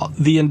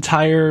the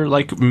entire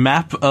like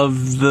map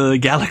of the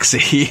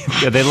galaxy.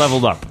 Yeah, they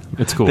leveled up.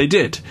 It's cool. They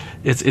did.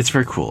 It's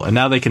very cool. And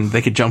now they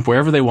can jump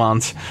wherever they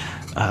want.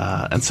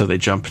 And so they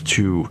jump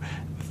to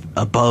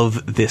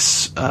above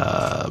this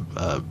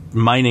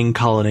mining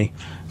colony,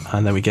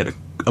 and then we get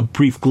a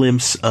brief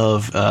glimpse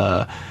of.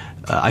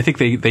 I think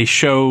they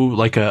show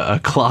like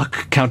a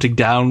clock counting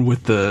down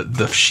with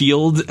the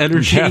shield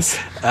energy,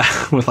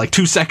 with like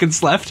 2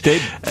 seconds left.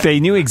 They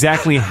knew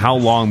exactly how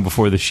long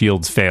before the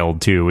shields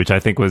failed too, which I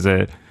think was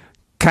a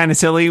kind of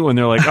silly when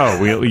they're like, oh,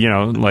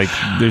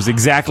 there's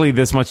exactly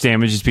this much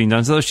damage is being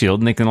done to the shield,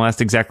 and they can last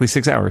exactly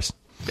 6 hours.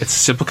 It's a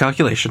simple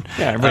calculation.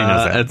 Yeah, everybody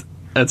knows that.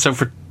 And so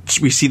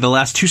we see the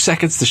last 2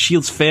 seconds, the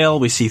shields fail.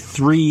 We see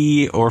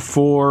 3 or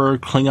 4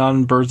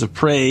 Klingon birds of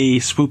prey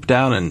swoop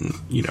down and,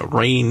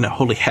 rain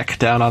holy heck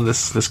down on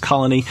this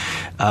colony.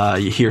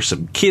 You hear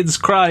some kids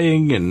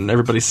crying and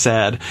everybody's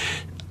sad.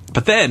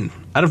 But then,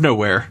 out of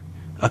nowhere,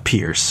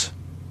 appears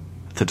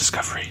the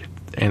Discovery.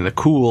 And the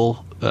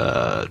cool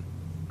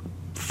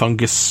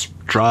fungus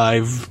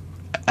drive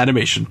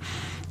animation.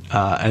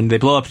 And they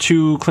blow up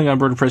 2 Klingon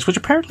bird of prey, which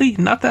apparently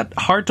not that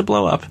hard to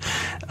blow up.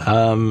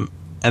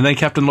 And then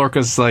Captain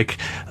Lorca's like,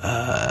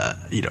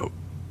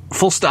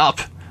 full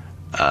stop,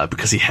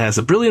 because he has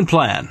a brilliant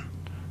plan,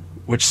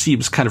 which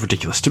seems kind of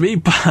ridiculous to me,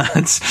 but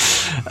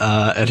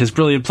and his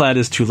brilliant plan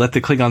is to let the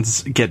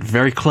Klingons get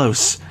very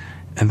close,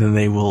 and then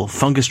they will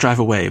fungus drive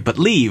away, but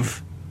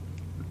leave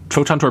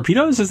photon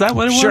torpedoes? Is that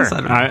what it was? Sure,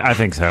 I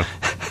think so.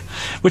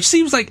 Which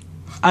seems like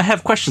I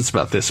have questions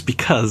about this,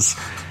 because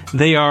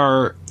they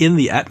are in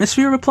the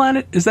atmosphere of a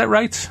planet, is that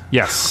right?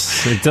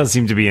 Yes, it does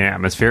seem to be an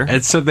atmosphere.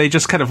 And so they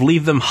just kind of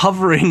leave them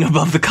hovering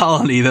above the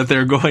colony that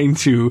they're going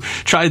to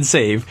try and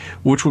save,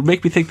 which would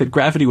make me think that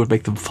gravity would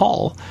make them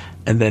fall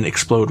and then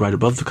explode right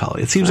above the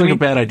colony. It seems like a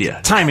bad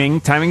idea.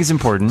 Timing is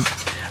important.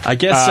 I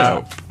guess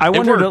so. I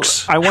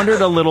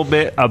wondered a little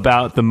bit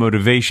about the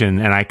motivation,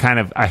 and I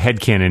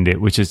headcanoned it,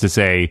 which is to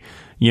say,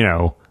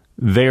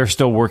 they're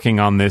still working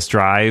on this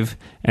drive,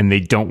 and they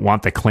don't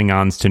want the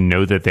Klingons to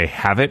know that they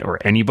have it, or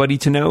anybody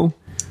to know.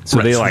 So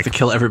they have to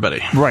kill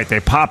everybody. Right. They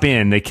pop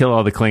in, they kill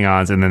all the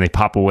Klingons, and then they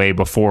pop away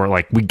before,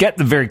 we get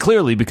them very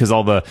clearly, because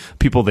all the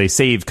people they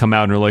saved come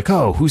out and are like,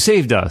 oh, who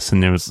saved us?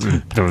 And there was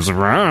I don't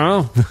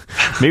know.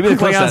 Maybe the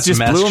Klingons just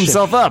blew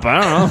himself up.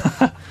 I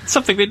don't know.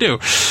 something they do.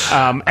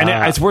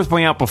 It's worth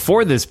pointing out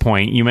before this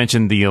point, you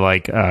mentioned the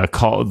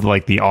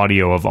the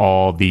audio of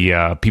all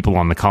the people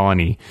on the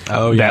colony.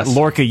 Oh, that yes.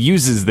 Lorca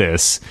uses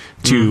this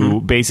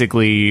to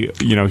basically,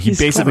 he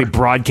basically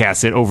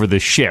broadcasts it over the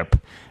ship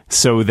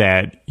so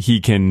that he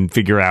can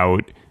figure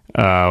out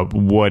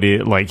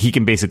he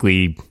can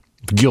basically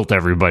guilt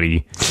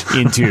everybody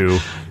into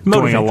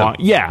going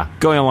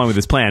along with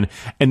this plan,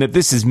 and that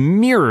this is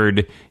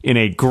mirrored in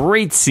a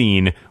great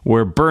scene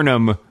where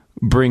Burnham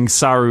brings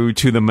Saru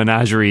to the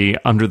menagerie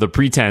under the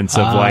pretense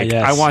of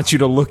I want you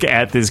to look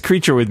at this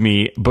creature with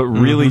me, but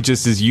really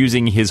just is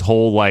using his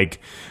whole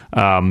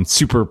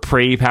super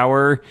prey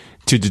power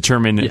to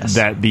determine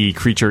that the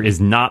creature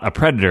is not a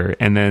predator.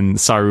 And then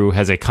Saru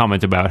has a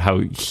comment about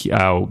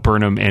how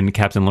Burnham and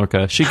Captain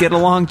Lorca should get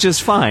along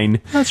just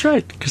fine. That's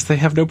right, because they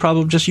have no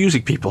problem just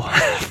using people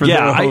for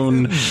their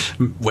own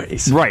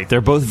ways. Right,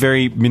 they're both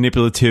very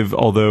manipulative,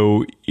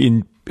 although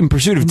in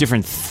pursuit of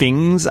different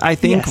things, I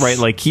think, right?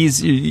 Like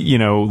he's,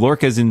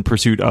 Lorca's in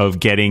pursuit of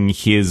getting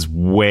his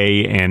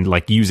way and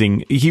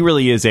he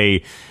really is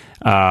a,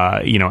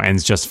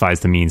 ends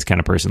justifies the means kind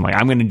of person. Like,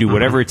 I'm going to do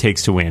whatever it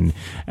takes to win,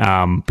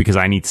 because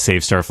I need to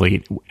save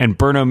Starfleet. And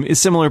Burnham is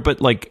similar,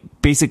 but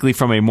basically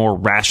from a more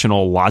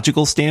rational,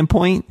 logical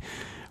standpoint,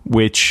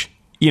 which,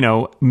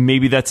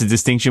 maybe that's a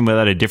distinction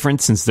without a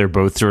difference since they're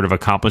both sort of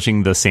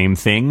accomplishing the same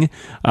thing.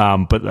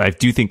 But I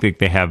do think that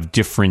they have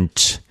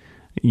different,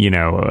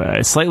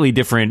 slightly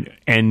different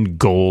end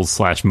goals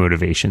 /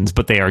 motivations,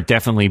 but they are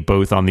definitely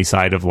both on the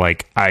side of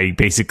I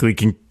basically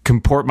can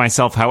comport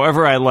myself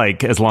however I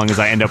like as long as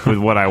I end up with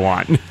what I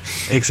want.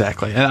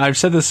 Exactly. And I've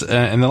said this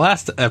in the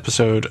last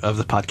episode of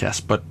the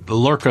podcast, but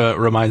Lorca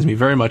reminds me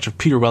very much of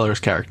Peter Weller's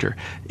character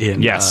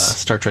in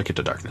Star Trek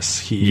Into Darkness.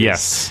 He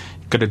is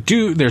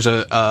there's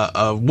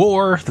a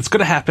war that's going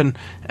to happen,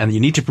 and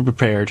you need to be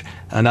prepared.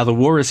 Now the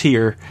war is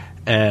here,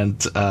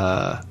 and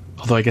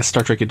although I guess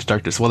Star Trek Into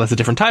Darkness, well, that's a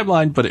different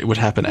timeline, but it would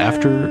happen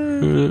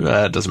after.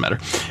 It doesn't matter.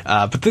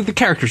 But the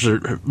characters'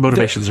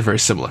 motivations are very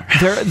similar.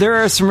 There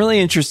are some really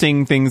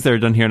interesting things that are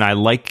done here, and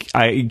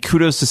I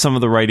kudos to some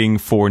of the writing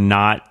for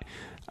not.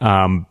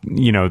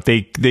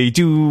 They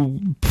do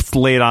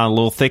lay it on a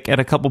little thick at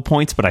a couple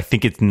points, but I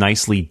think it's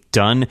nicely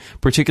done.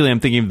 Particularly, I'm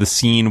thinking of the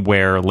scene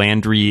where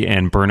Landry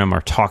and Burnham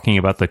are talking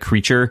about the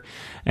creature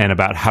and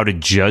about how to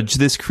judge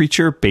this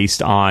creature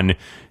based on.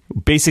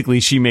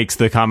 Basically, she makes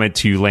the comment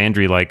to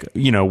Landry,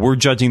 we're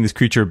judging this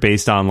creature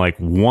based on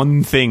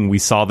one thing we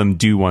saw them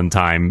do one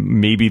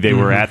time. Maybe they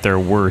were at their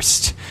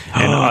worst.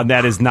 And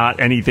that is not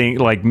anything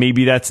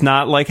maybe that's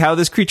not how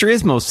this creature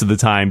is most of the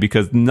time,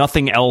 because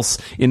nothing else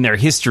in their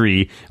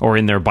history or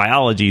in their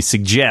biology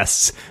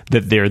suggests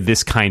that they're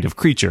this kind of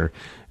creature.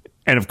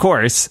 And of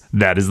course,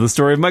 that is the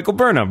story of Michael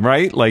Burnham,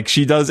 right?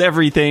 She does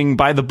everything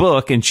by the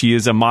book, and she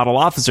is a model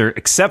officer,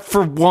 except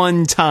for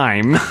one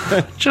time.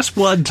 Just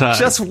one time.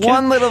 Just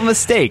one little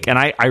mistake. And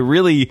I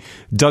really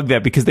dug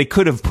that, because they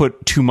could have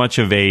put too much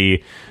of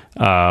a...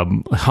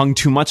 hung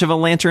too much of a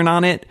lantern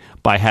on it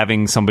by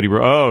having somebody...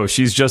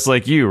 she's just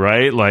like you,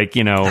 right?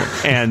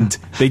 And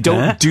they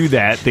don't do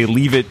that. They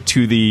leave it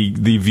to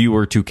the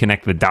viewer to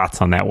connect the dots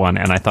on that one,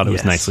 and I thought it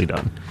was nicely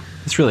done.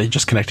 It's really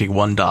just connecting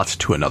one dot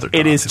to another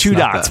dot. It is two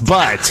dots,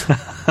 but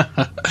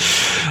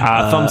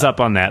thumbs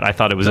up on that. I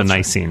thought it was a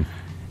nice scene.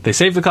 They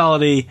save the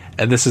colony,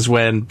 and this is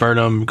when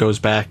Burnham goes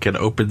back and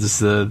opens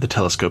the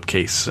telescope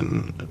case,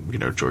 and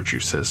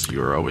Georgiou says,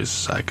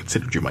 I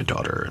considered you my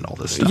daughter, and all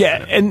this stuff.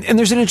 Yeah, and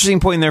there's an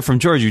interesting point in there from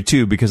Georgiou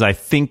too, because I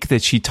think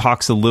that she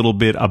talks a little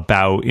bit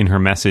about in her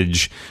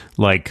message,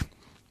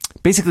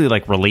 basically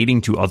relating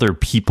to other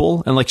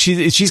people, and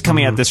she's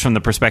coming at this from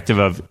the perspective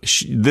of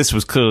this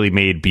was clearly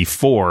made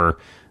before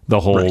the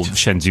whole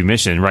Shenzhou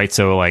mission, right?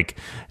 So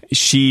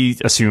she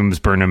assumes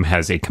Burnham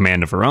has a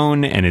command of her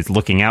own and is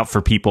looking out for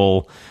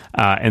people,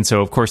 and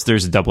so of course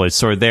there's a double-edged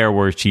sword there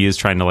where she is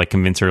trying to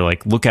convince her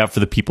look out for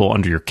the people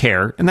under your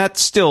care, and that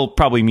still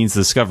probably means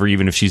Discovery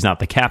even if she's not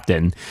the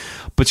captain.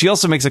 But she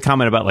also makes a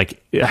comment about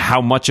how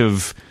much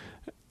of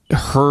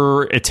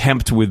her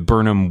attempt with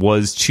Burnham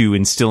was to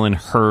instill in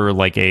her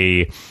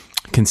a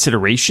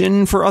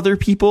consideration for other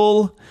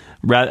people.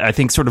 I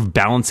think sort of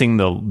balancing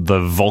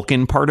the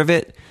Vulcan part of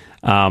it.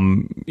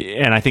 And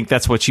I think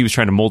that's what she was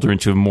trying to mold her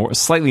into, a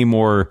slightly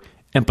more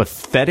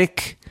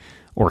empathetic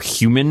or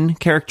human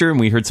character. And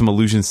we heard some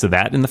allusions to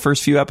that in the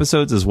first few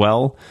episodes as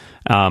well.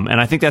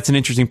 And I think that's an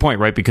interesting point,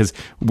 right? Because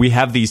we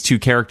have these two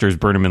characters,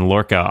 Burnham and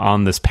Lorca,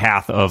 on this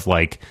path of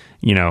the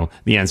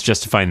ends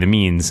justifying the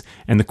means.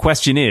 And the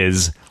question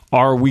is,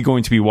 are we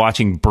going to be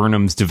watching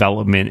Burnham's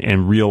development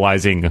and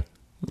realizing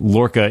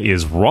Lorca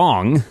is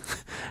wrong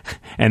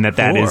and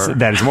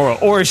that is moral,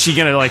 or is she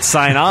going to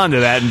sign on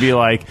to that and be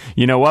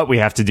you know what, we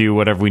have to do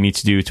whatever we need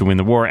to do to win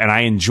the war? And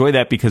I enjoy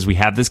that because we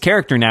have this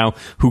character now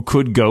who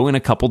could go in a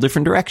couple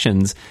different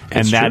directions,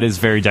 and that is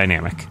very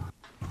dynamic.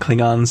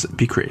 Klingons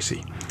be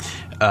crazy,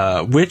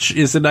 which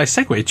is a nice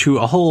segue to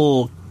a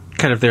whole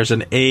kind of, there's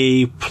an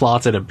A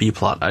plot and a B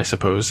plot, I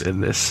suppose,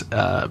 in this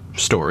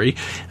story.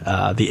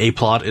 The A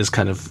plot is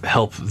kind of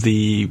help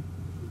the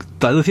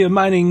dilithium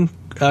mining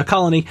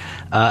colony,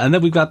 and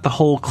then we've got the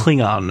whole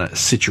Klingon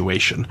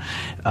situation,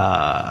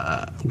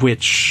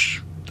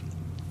 which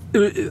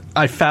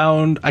I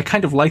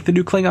kind of like the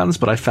new Klingons,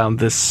 but I found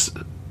this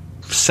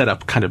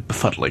setup kind of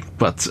befuddling.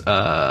 But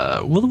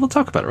we'll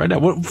talk about it right now.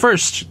 Well,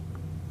 first,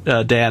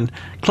 Dan,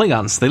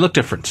 Klingons, they look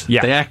different.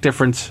 Yeah. They act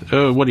different.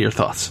 What are your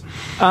thoughts?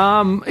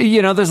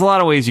 There's a lot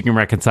of ways you can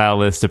reconcile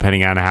this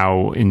depending on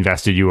how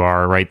invested you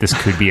are, right? This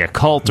could be a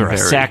cult or a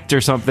sect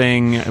or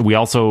something. We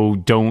also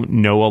don't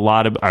know a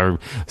lot of,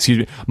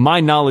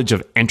 my knowledge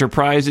of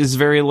Enterprise is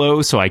very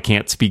low, so I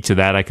can't speak to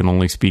that. I can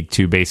only speak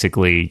to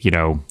basically,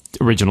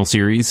 original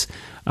series.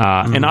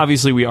 And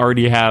obviously we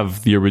already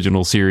have the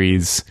original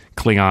series.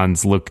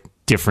 Klingons look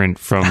different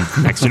from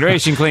Next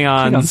Generation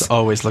Klingons. Klingons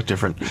always look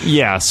different.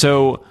 Yeah,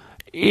 so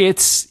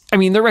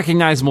they're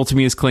recognizable to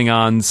me as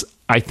Klingons.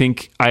 I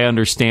think I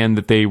understand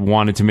that they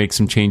wanted to make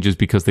some changes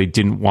because they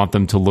didn't want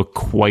them to look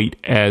quite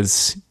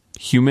as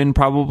human,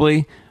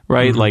 probably,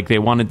 right? Like, they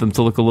wanted them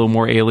to look a little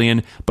more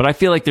alien, but I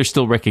feel like they're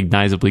still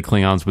recognizably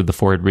Klingons with the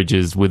forehead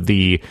ridges, with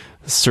the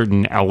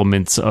certain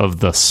elements of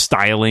the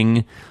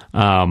styling.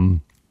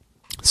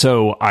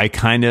 So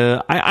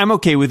I'm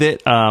okay with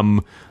it.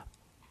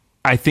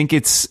 I think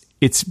it's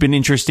been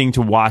interesting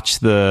to watch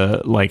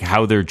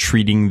how they're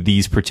treating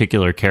these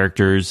particular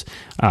characters,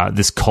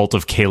 this cult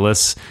of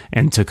Kalis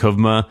and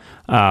T'Kuvma,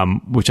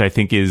 which I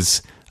think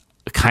is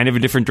kind of a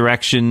different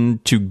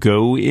direction to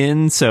go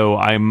in. So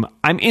I'm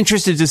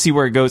interested to see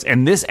where it goes.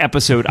 And this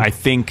episode, I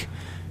think,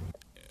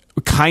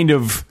 kind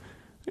of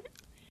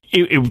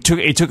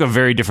it took a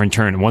very different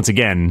turn once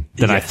again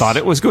than I thought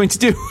it was going to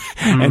do.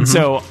 And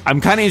so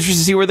I'm kind of interested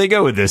to see where they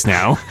go with this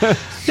now.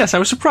 Yes, I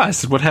was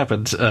surprised at what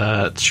happened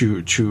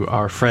to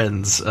our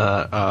friends,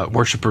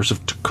 worshippers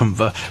of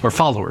T'Kuvma, or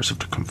followers of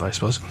T'Kuvma, I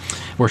suppose,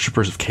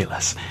 worshippers of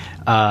Kalis.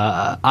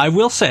 I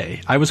will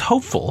say, I was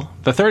hopeful.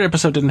 The third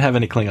episode didn't have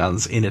any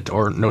Klingons in it,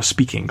 or no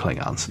speaking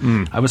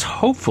Klingons. I was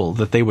hopeful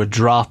that they would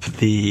drop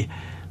the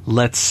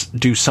let's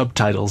do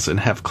subtitles and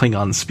have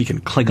Klingons speaking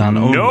Klingon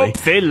only. Nope,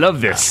 they love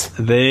this.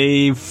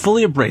 They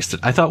fully embraced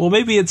it. I thought, well,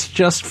 maybe it's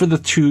just for the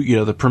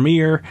the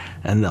premiere,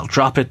 and they'll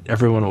drop it.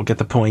 Everyone will get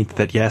the point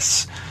that,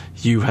 yes,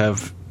 you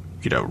have,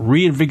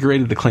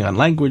 reinvigorated the Klingon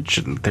language,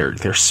 and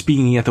they're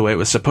speaking it the way it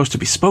was supposed to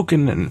be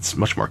spoken, and it's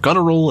much more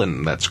guttural,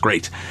 and that's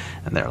great.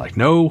 And they're like,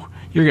 no,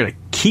 you're going to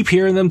keep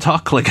hearing them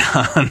talk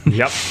Klingon.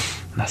 Yep.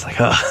 And I was like,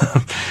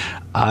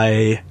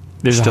 I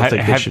still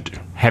think they should do.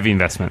 Heavy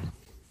investment.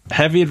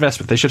 Heavy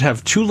investment. They should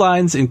have 2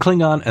 lines in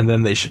Klingon, and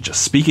then they should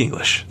just speak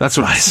English. That's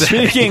what I say.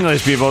 Speak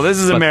English, people. This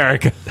is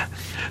America.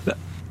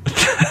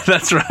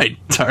 That's right,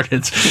 darn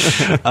it.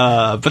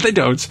 But they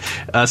don't.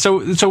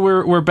 So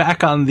we're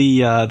back on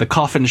the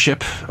coffin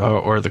ship,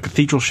 or the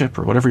cathedral ship,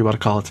 or whatever you want to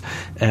call it.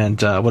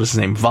 And what is his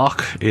name?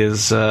 Vok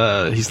is.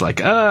 He's like,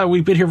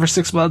 we've been here for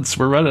 6 months.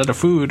 We're running out of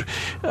food.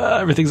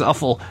 Everything's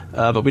awful.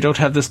 But we don't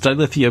have this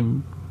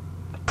dilithium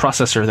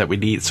processor that we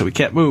need, so we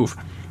can't move.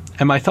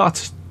 And my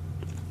thoughts,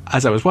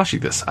 as I was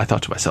watching this, I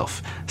thought to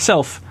myself,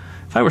 if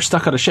I were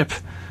stuck on a ship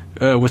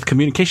with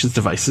communications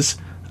devices,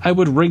 I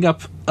would ring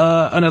up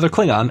another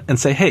Klingon and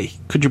say, hey,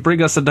 could you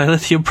bring us a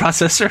dilithium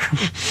processor?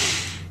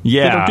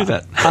 Yeah. They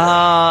don't do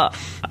that.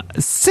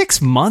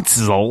 6 months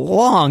is a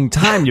long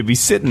time to be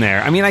sitting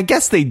there. I mean, I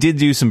guess they did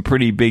do some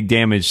pretty big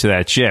damage to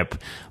that ship,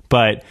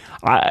 but,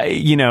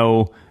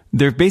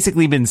 they've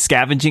basically been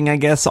scavenging, I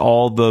guess,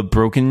 all the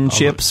broken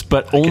ships,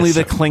 but only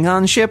the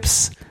Klingon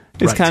ships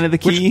is kind of the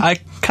key. Which I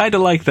kind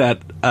of like that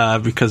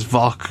because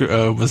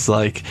Vok was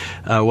like,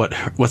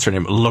 what's her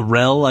name?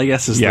 Laurel, I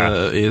guess, is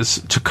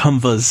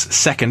T'Kuvma's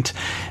second,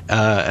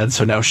 and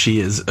so now she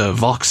is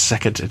Vok's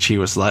second, and she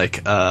was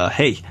like,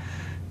 hey,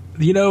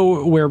 you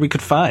know where we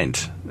could find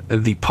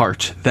the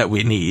part that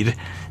we need,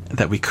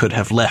 that we could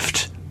have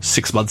left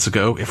 6 months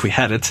ago if we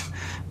had it,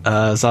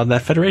 is on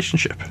that Federation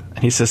ship.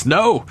 And he says,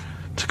 no!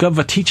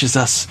 T'Kuvma teaches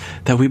us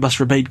that we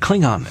must remain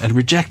Klingon and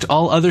reject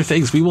all other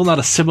things. We will not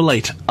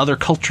assimilate other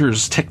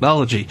cultures'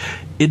 technology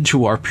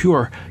into our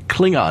pure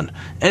Klingon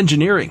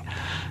engineering.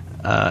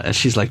 And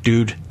she's like,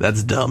 dude,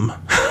 that's dumb.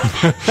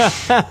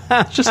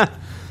 Just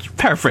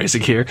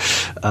paraphrasing here.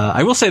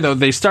 I will say, though,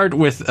 they start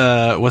with,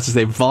 what's his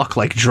name, Vok,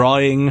 like,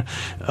 drawing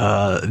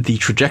the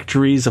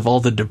trajectories of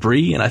all the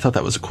debris, and I thought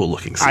that was a cool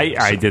looking scene.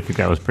 I did think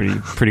that was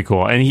pretty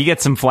cool. And he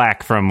gets some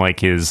flack from, like,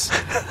 his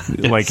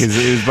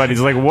his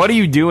buddies, like, what are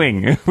you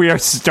doing? We are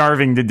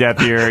starving to death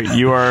here.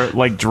 You are,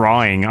 like,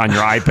 drawing on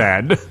your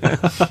iPad.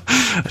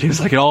 And he was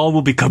like, it all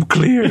will become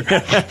clear.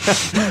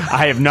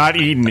 I have not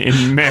eaten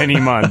in many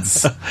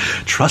months.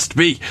 Trust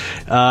me.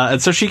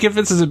 And so she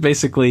convinces him,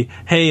 basically,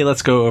 hey,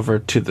 let's go over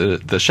to the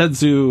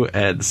Shenzhou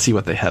and see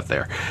what they have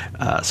there.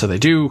 So they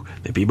do.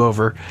 They beam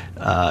over.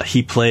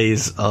 He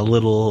plays a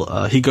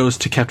little. He goes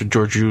to Captain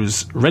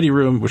Georgiou's ready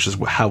room, which is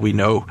how we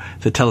know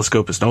the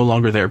telescope is no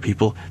longer there.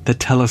 People, the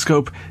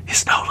telescope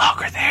is no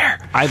longer there.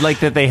 I'd like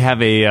that they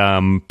have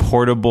a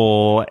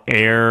portable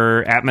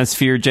air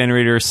atmosphere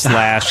generator /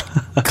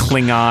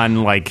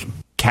 Klingon like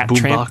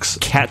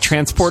cat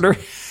transporter.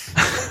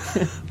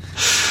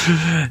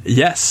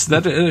 Yes,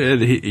 that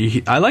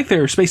I like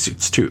their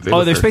spacesuits too.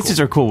 Their spacesuits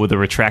are cool with the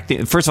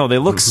retracting. First of all, they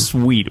look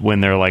sweet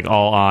when they're like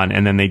all on,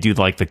 and then they do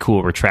like the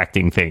cool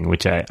retracting thing,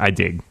 which I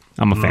dig.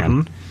 I'm a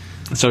fan.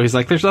 So he's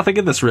like, "There's nothing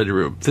in this ready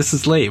room. This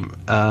is lame."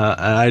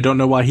 I don't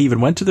know why he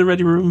even went to the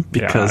ready room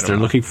because they're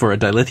looking for a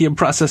dilithium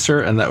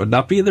processor, and that would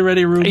not be in the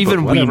ready room.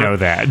 Even we know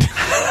that.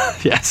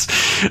 Yes,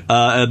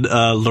 and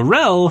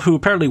Laurel, who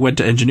apparently went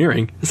to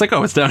engineering, is like,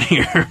 "Oh, it's down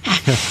here."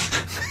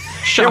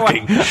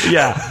 Shocking.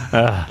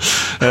 Yeah.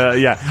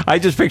 Yeah. I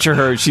just picture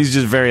her. She's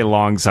just very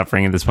long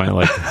suffering at this point.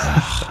 Like,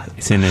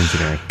 it's in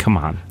engineering. Come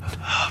on.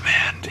 Oh,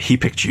 man. He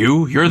picked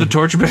you? You're the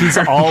torchbearer? He's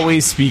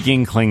always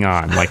speaking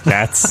Klingon. Like,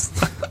 that's...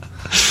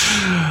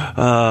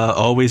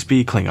 always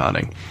be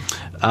Klingoning.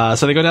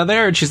 So they go down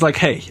there, and she's like,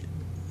 hey,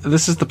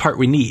 this is the part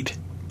we need,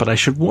 but I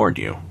should warn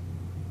you.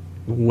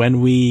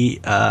 When we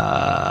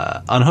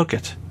unhook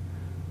it,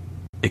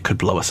 it could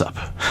blow us up.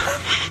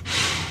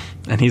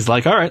 And he's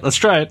like, all right, let's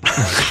try it.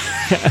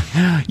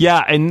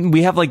 Yeah, and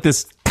we have like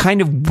this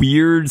kind of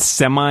weird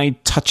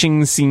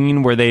semi-touching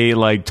scene where they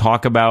like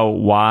talk about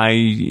why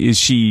is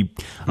she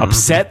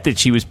upset that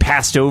she was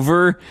passed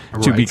over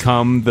to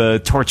become the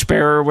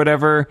torchbearer or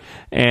whatever.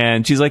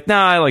 And she's like,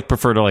 nah, I like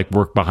prefer to like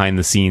work behind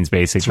the scenes,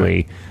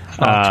 basically.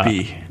 To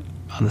be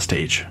on the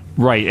stage.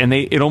 Right, and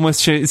it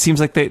almost it seems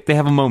like they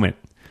have a moment.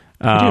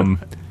 And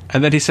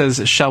then he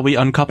says, shall we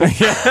uncouple?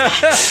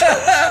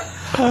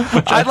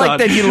 I like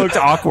that he looked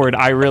awkward.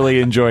 I really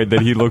enjoyed that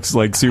he looks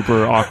like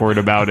super awkward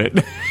about it.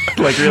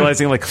 Like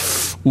realizing like,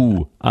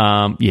 ooh,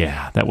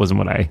 yeah, that wasn't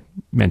what I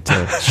meant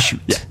to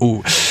shoot. Yeah,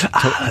 ooh.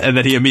 And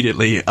then he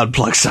immediately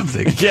unplugs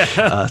something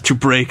to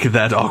break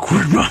that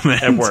awkward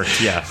moment. It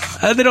worked, yeah.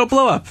 And they don't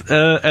blow up.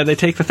 And they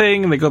take the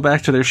thing and they go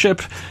back to their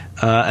ship.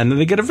 And then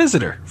they get a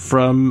visitor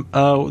from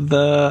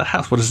the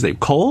house. What is his name?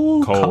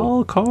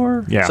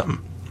 Cole? Yeah.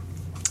 Something.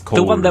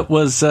 The one that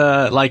was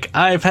like,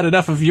 I've had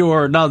enough of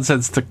your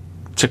nonsense to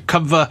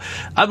Tecumseh.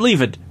 I'm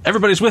leaving.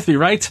 Everybody's with me,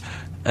 right?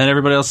 And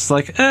everybody else is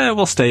like,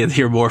 we'll stay and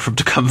hear more from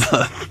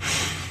Tecumseh.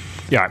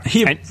 Yeah.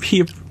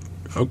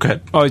 Okay.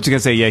 Oh, I was just going to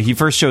say, yeah, he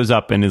first shows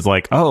up and is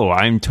like, oh,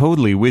 I'm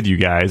totally with you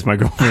guys. My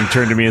girlfriend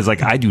turned to me and is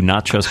like, I do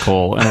not trust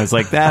Cole. And I was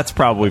like, that's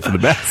probably for the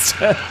best.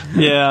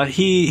 Yeah,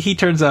 he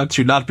turns out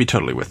to not be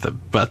totally with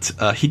them. But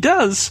he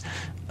does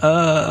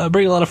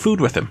bring a lot of food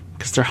with him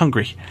because they're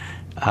hungry.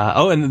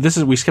 And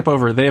we skip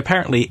over. They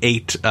apparently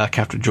ate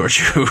Captain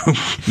Georgiou.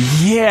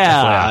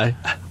 Yeah,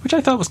 which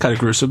I thought was kind of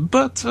gruesome,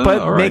 but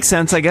makes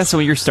sense, I guess. So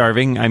when you're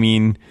starving, I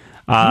mean,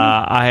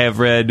 I have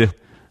read,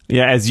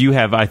 as you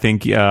have, I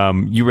think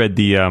you read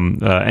the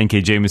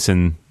N.K.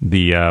 Jemisin,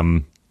 the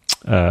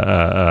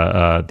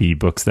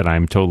books that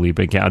I'm totally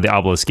big the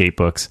Obelisk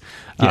books.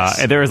 Yes.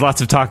 And there was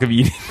lots of talk of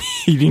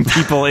eating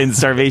people in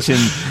starvation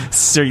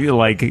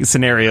like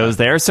scenarios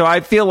there. So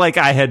I feel like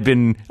I'd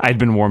been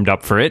warmed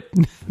up for it.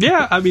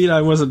 Yeah, I mean,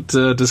 I wasn't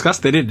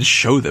discussed. They didn't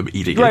show them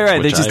eating it.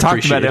 Right. They just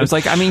talked about it. I was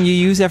like, I mean, you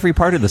use every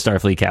part of the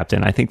Starfleet,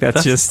 Captain. I think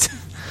that's just...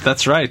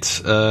 That's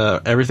right.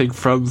 Everything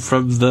from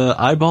the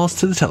eyeballs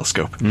to the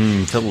telescope.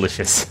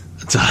 Delicious.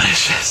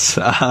 Delicious.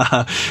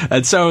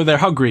 And so they're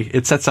hungry.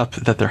 It sets up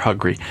that they're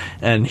hungry.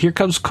 And here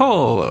comes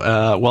Cole.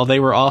 While they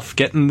were off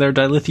getting their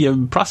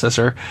dilithium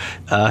processor,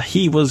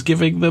 he was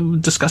giving them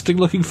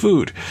disgusting-looking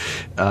food.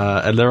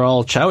 And they're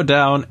all chowed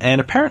down.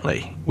 And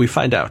apparently, we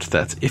find out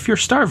that if you're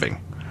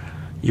starving,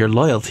 your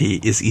loyalty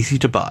is easy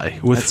to buy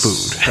with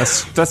food.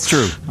 That's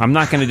true. I'm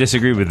not going to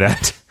disagree with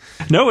that.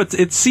 No,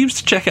 it seems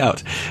to check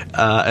out.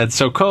 And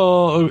so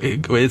Cole,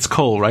 it's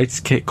Cole,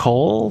 right?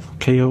 Cole?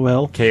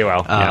 K-O-L?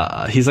 K-O-L,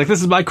 yeah. He's like,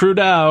 this is my crew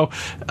now.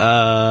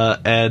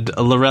 And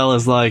Laurel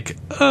is like,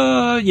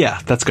 yeah,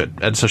 that's good.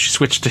 And so she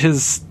switched to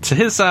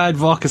his side.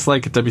 Valk is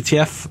like,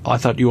 WTF, I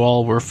thought you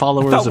all were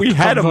followers of we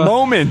had a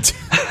moment.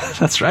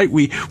 That's right,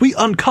 we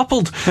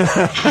uncoupled.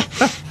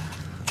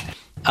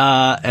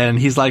 And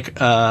he's like,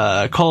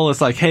 Cole is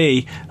like,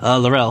 hey,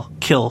 Laurel,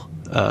 kill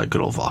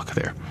good old Valk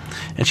there.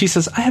 And she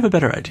says, I have a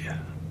better idea.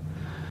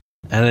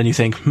 And then you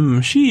think,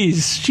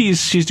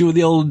 she's doing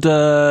the old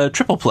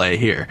triple play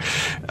here.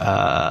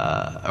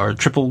 Or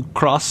triple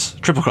cross.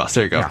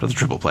 There you go. Yeah. The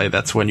triple play.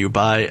 That's when you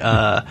buy,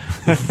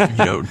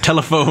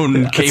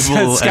 telephone,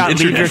 cable, Scott, and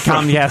leave your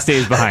Comcast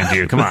days behind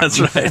you. Come on. That's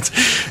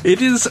right.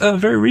 It is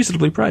very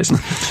reasonably priced.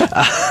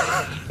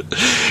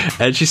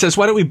 And she says,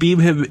 why don't we beam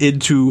him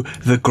into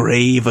the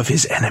grave of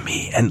his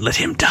enemy and let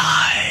him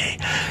die?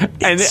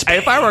 And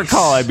if I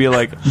recall, I'd be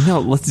like, no,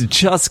 let's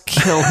just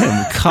kill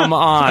him. Come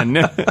on.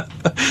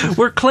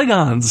 We're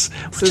Klingons.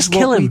 Just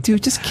kill him.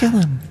 Just kill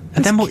him.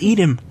 And then we'll eat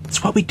him.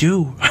 That's what we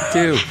do.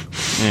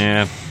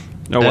 Yeah.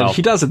 Oh, well. And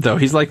he doesn't, though.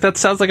 He's like, that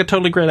sounds like a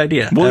totally great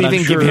idea. We'll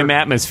even give him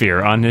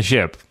atmosphere on his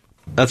ship.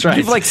 That's right.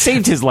 You've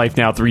saved his life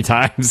now 3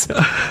 times.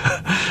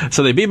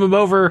 So they beam him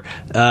over.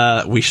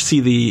 We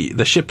see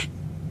the ship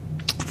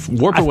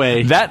warp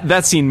away.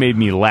 That scene made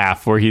me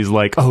laugh, where he's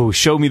like, oh,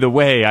 show me the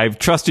way. I've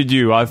trusted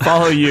you. I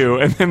follow you.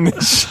 And then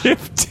the ship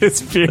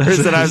disappears.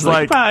 And I was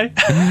like, bye.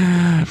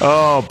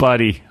 Oh,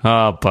 buddy.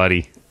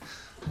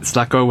 It's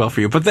not going well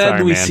for you. But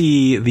then we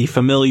see the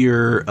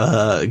familiar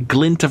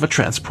glint of a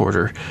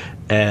transporter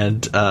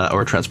and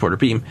or a transporter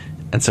beam.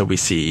 And so we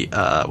see,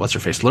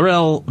 what's-her-face,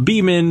 Laurel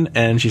beam in,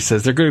 and she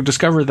says, they're going to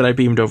discover that I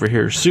beamed over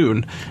here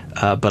soon,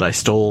 but I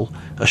stole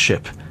a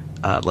ship.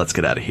 Let's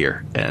get out of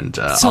here. And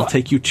I'll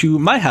take you to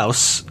my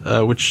house,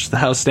 which is the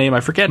house name, I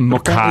forget.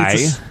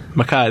 Mackay.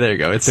 Mackay, there you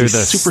go. It's the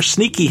super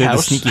sneaky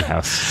house. The sneaky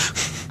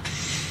house.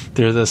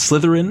 They're the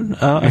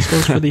Slytherin, I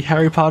suppose, for the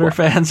Harry Potter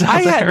fans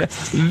out there.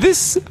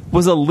 This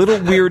was a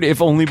little weird,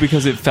 if only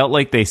because it felt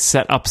like they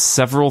set up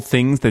several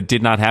things that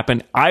did not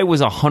happen. I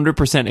was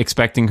 100%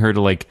 expecting her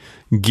to, like,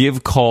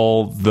 give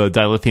Call the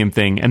dilithium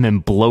thing and then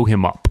blow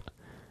him up.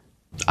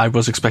 I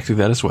was expecting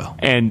that as well.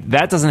 And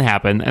that doesn't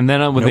happen. And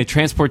then when they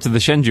transport to the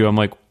Shenju, I'm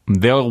like,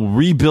 they'll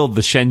rebuild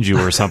the Shenju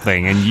or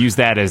something and use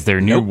that as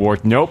their new war.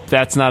 Nope,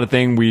 that's not a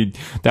thing.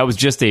 That was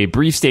just a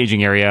brief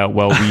staging area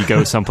while we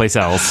go someplace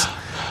else.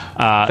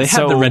 They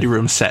have the ready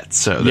room set,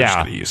 so they're just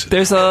going to use it.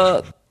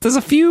 There's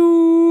a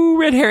few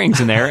red herrings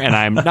in there, and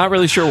I'm not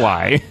really sure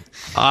why.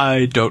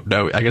 I don't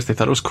know. I guess they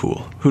thought it was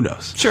cool. Who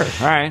knows? Sure.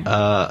 All right.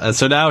 And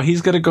so now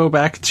he's going to go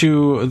back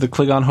to the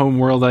Klingon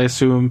homeworld, I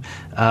assume,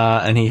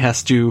 and he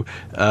has to.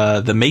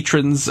 The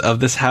matrons of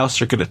this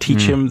house are going to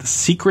teach him the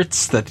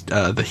secrets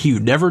that he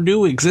never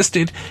knew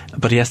existed,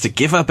 but he has to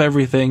give up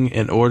everything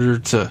in order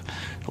to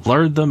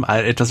learn them.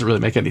 It doesn't really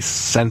make any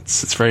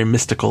sense. It's very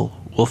mystical.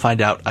 We'll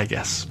find out, I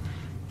guess,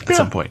 at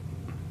some point.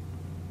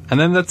 And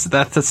then that's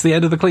the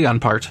end of the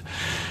Klingon part.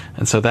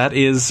 And so that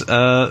is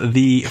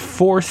the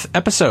 4th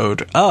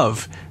episode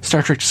of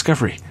Star Trek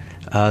Discovery.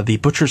 The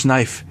Butcher's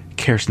Knife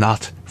cares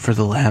not for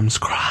the lamb's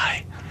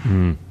cry.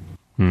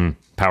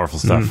 Powerful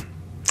stuff.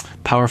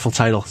 Powerful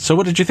title. So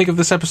what did you think of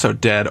this episode,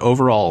 Dad,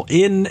 overall,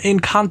 in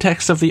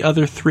context of the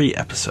other 3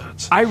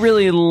 episodes? I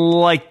really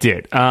liked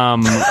it.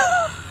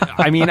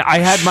 I mean, I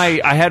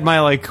had my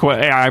like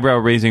eyebrow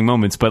raising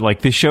moments, but like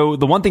this show,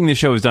 the one thing this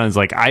show has done is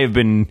like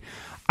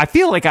I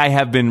feel like I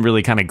have been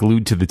really kind of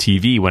glued to the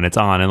TV when it's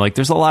on. And like,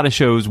 there's a lot of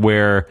shows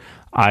where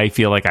I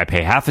feel like I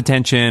pay half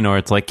attention, or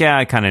it's like, yeah,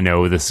 I kind of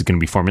know this is going to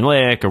be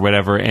formulaic or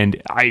whatever.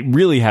 And I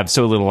really have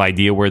so little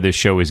idea where this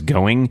show is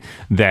going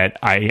that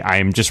I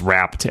am just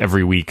wrapped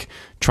every week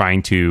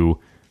trying to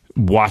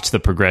watch the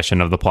progression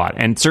of the plot.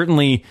 And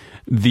certainly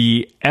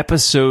the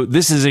episode,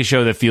 this is a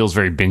show that feels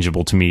very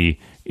bingeable to me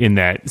in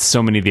that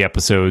so many of the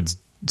episodes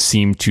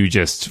seem to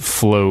just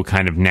flow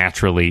kind of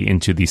naturally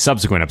into the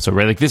subsequent episode,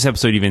 right? Like this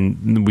episode,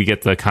 even we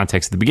get the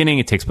context at the beginning.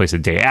 It takes place a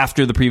day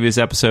after the previous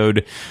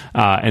episode.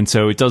 And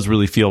so it does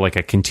really feel like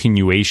a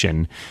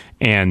continuation.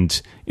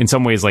 And in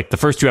some ways, like the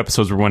first 2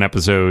 episodes were one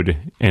episode,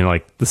 and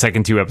like the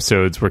second 2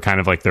 episodes were kind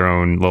of like their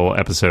own little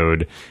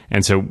episode.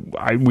 And so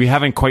we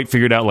haven't quite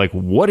figured out like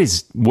what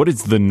is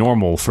the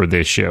normal for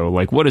this show?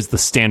 Like what is the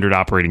standard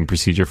operating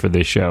procedure for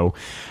this show?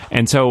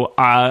 And so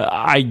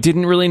I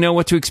didn't really know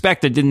what to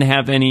expect. I didn't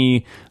have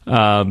any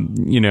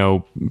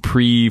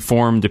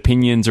pre-formed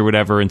opinions or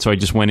whatever, and so I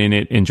just went in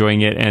it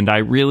enjoying it, and I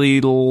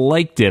really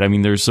liked it. I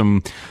mean,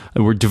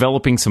 we're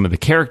developing some of the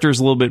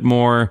characters a little bit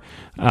more.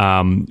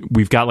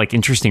 We've got like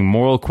interesting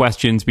moral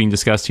questions being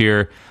discussed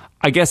here.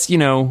 I guess,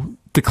 the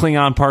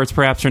Klingon parts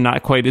perhaps are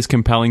not quite as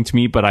compelling to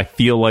me, but I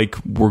feel like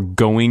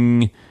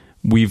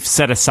we've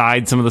set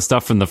aside some of the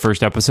stuff from the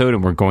first episode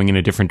and we're going in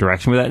a different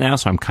direction with that now.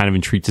 So I'm kind of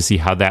intrigued to see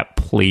how that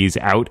plays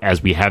out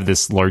as we have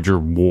this larger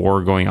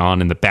war going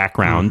on in the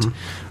background.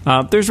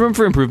 There's room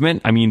for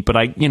improvement. I mean, but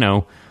I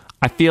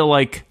feel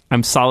like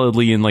I'm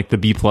solidly in like the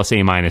B+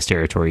 A-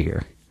 territory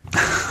here.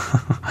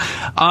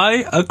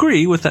 I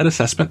agree with that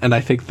assessment. And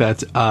I think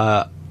that,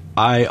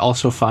 I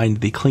also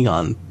find the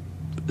Klingon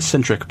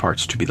centric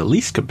parts to be the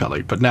least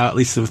compelling, but now at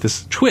least with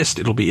this twist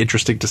it'll be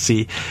interesting to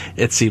see.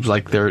 It seems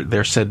like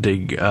they're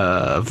sending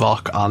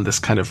Vok on this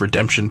kind of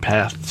redemption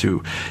path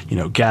to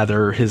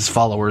gather his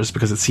followers,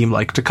 because it seemed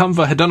like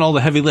Tecumva had done all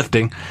the heavy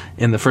lifting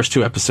in the first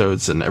 2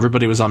 episodes and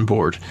everybody was on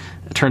board.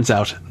 It turns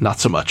out not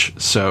so much,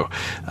 so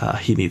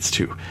he needs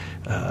to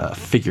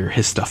figure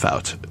his stuff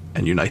out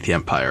and unite the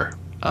Empire.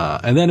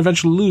 And then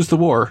eventually lose the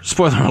war.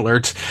 Spoiler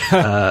alert.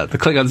 The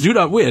Klingons do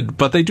not win,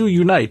 but they do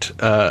unite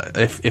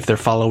if they're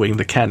following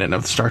the canon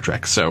of Star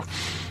Trek. So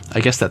I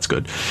guess that's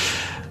good.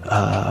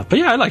 But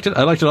yeah, I liked it.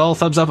 I liked it all.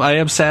 Thumbs up. I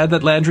am sad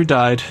that Landry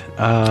died.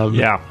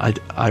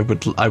 I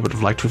would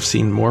have liked to have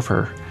seen more of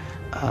her.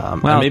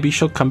 And maybe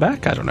she'll come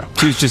back. I don't know.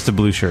 She was just a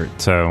blue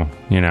shirt, so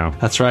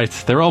That's right.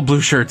 They're all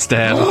blue shirts,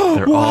 Dan.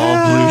 They're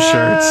all blue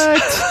shirts.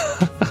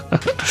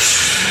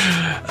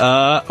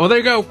 Well, there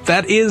you go.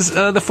 That is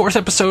the 4th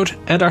episode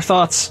and our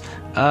thoughts.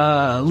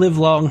 Live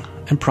long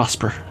and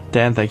prosper.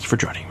 Dan, thank you for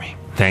joining me.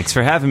 Thanks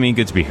for having me.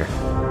 Good to be here.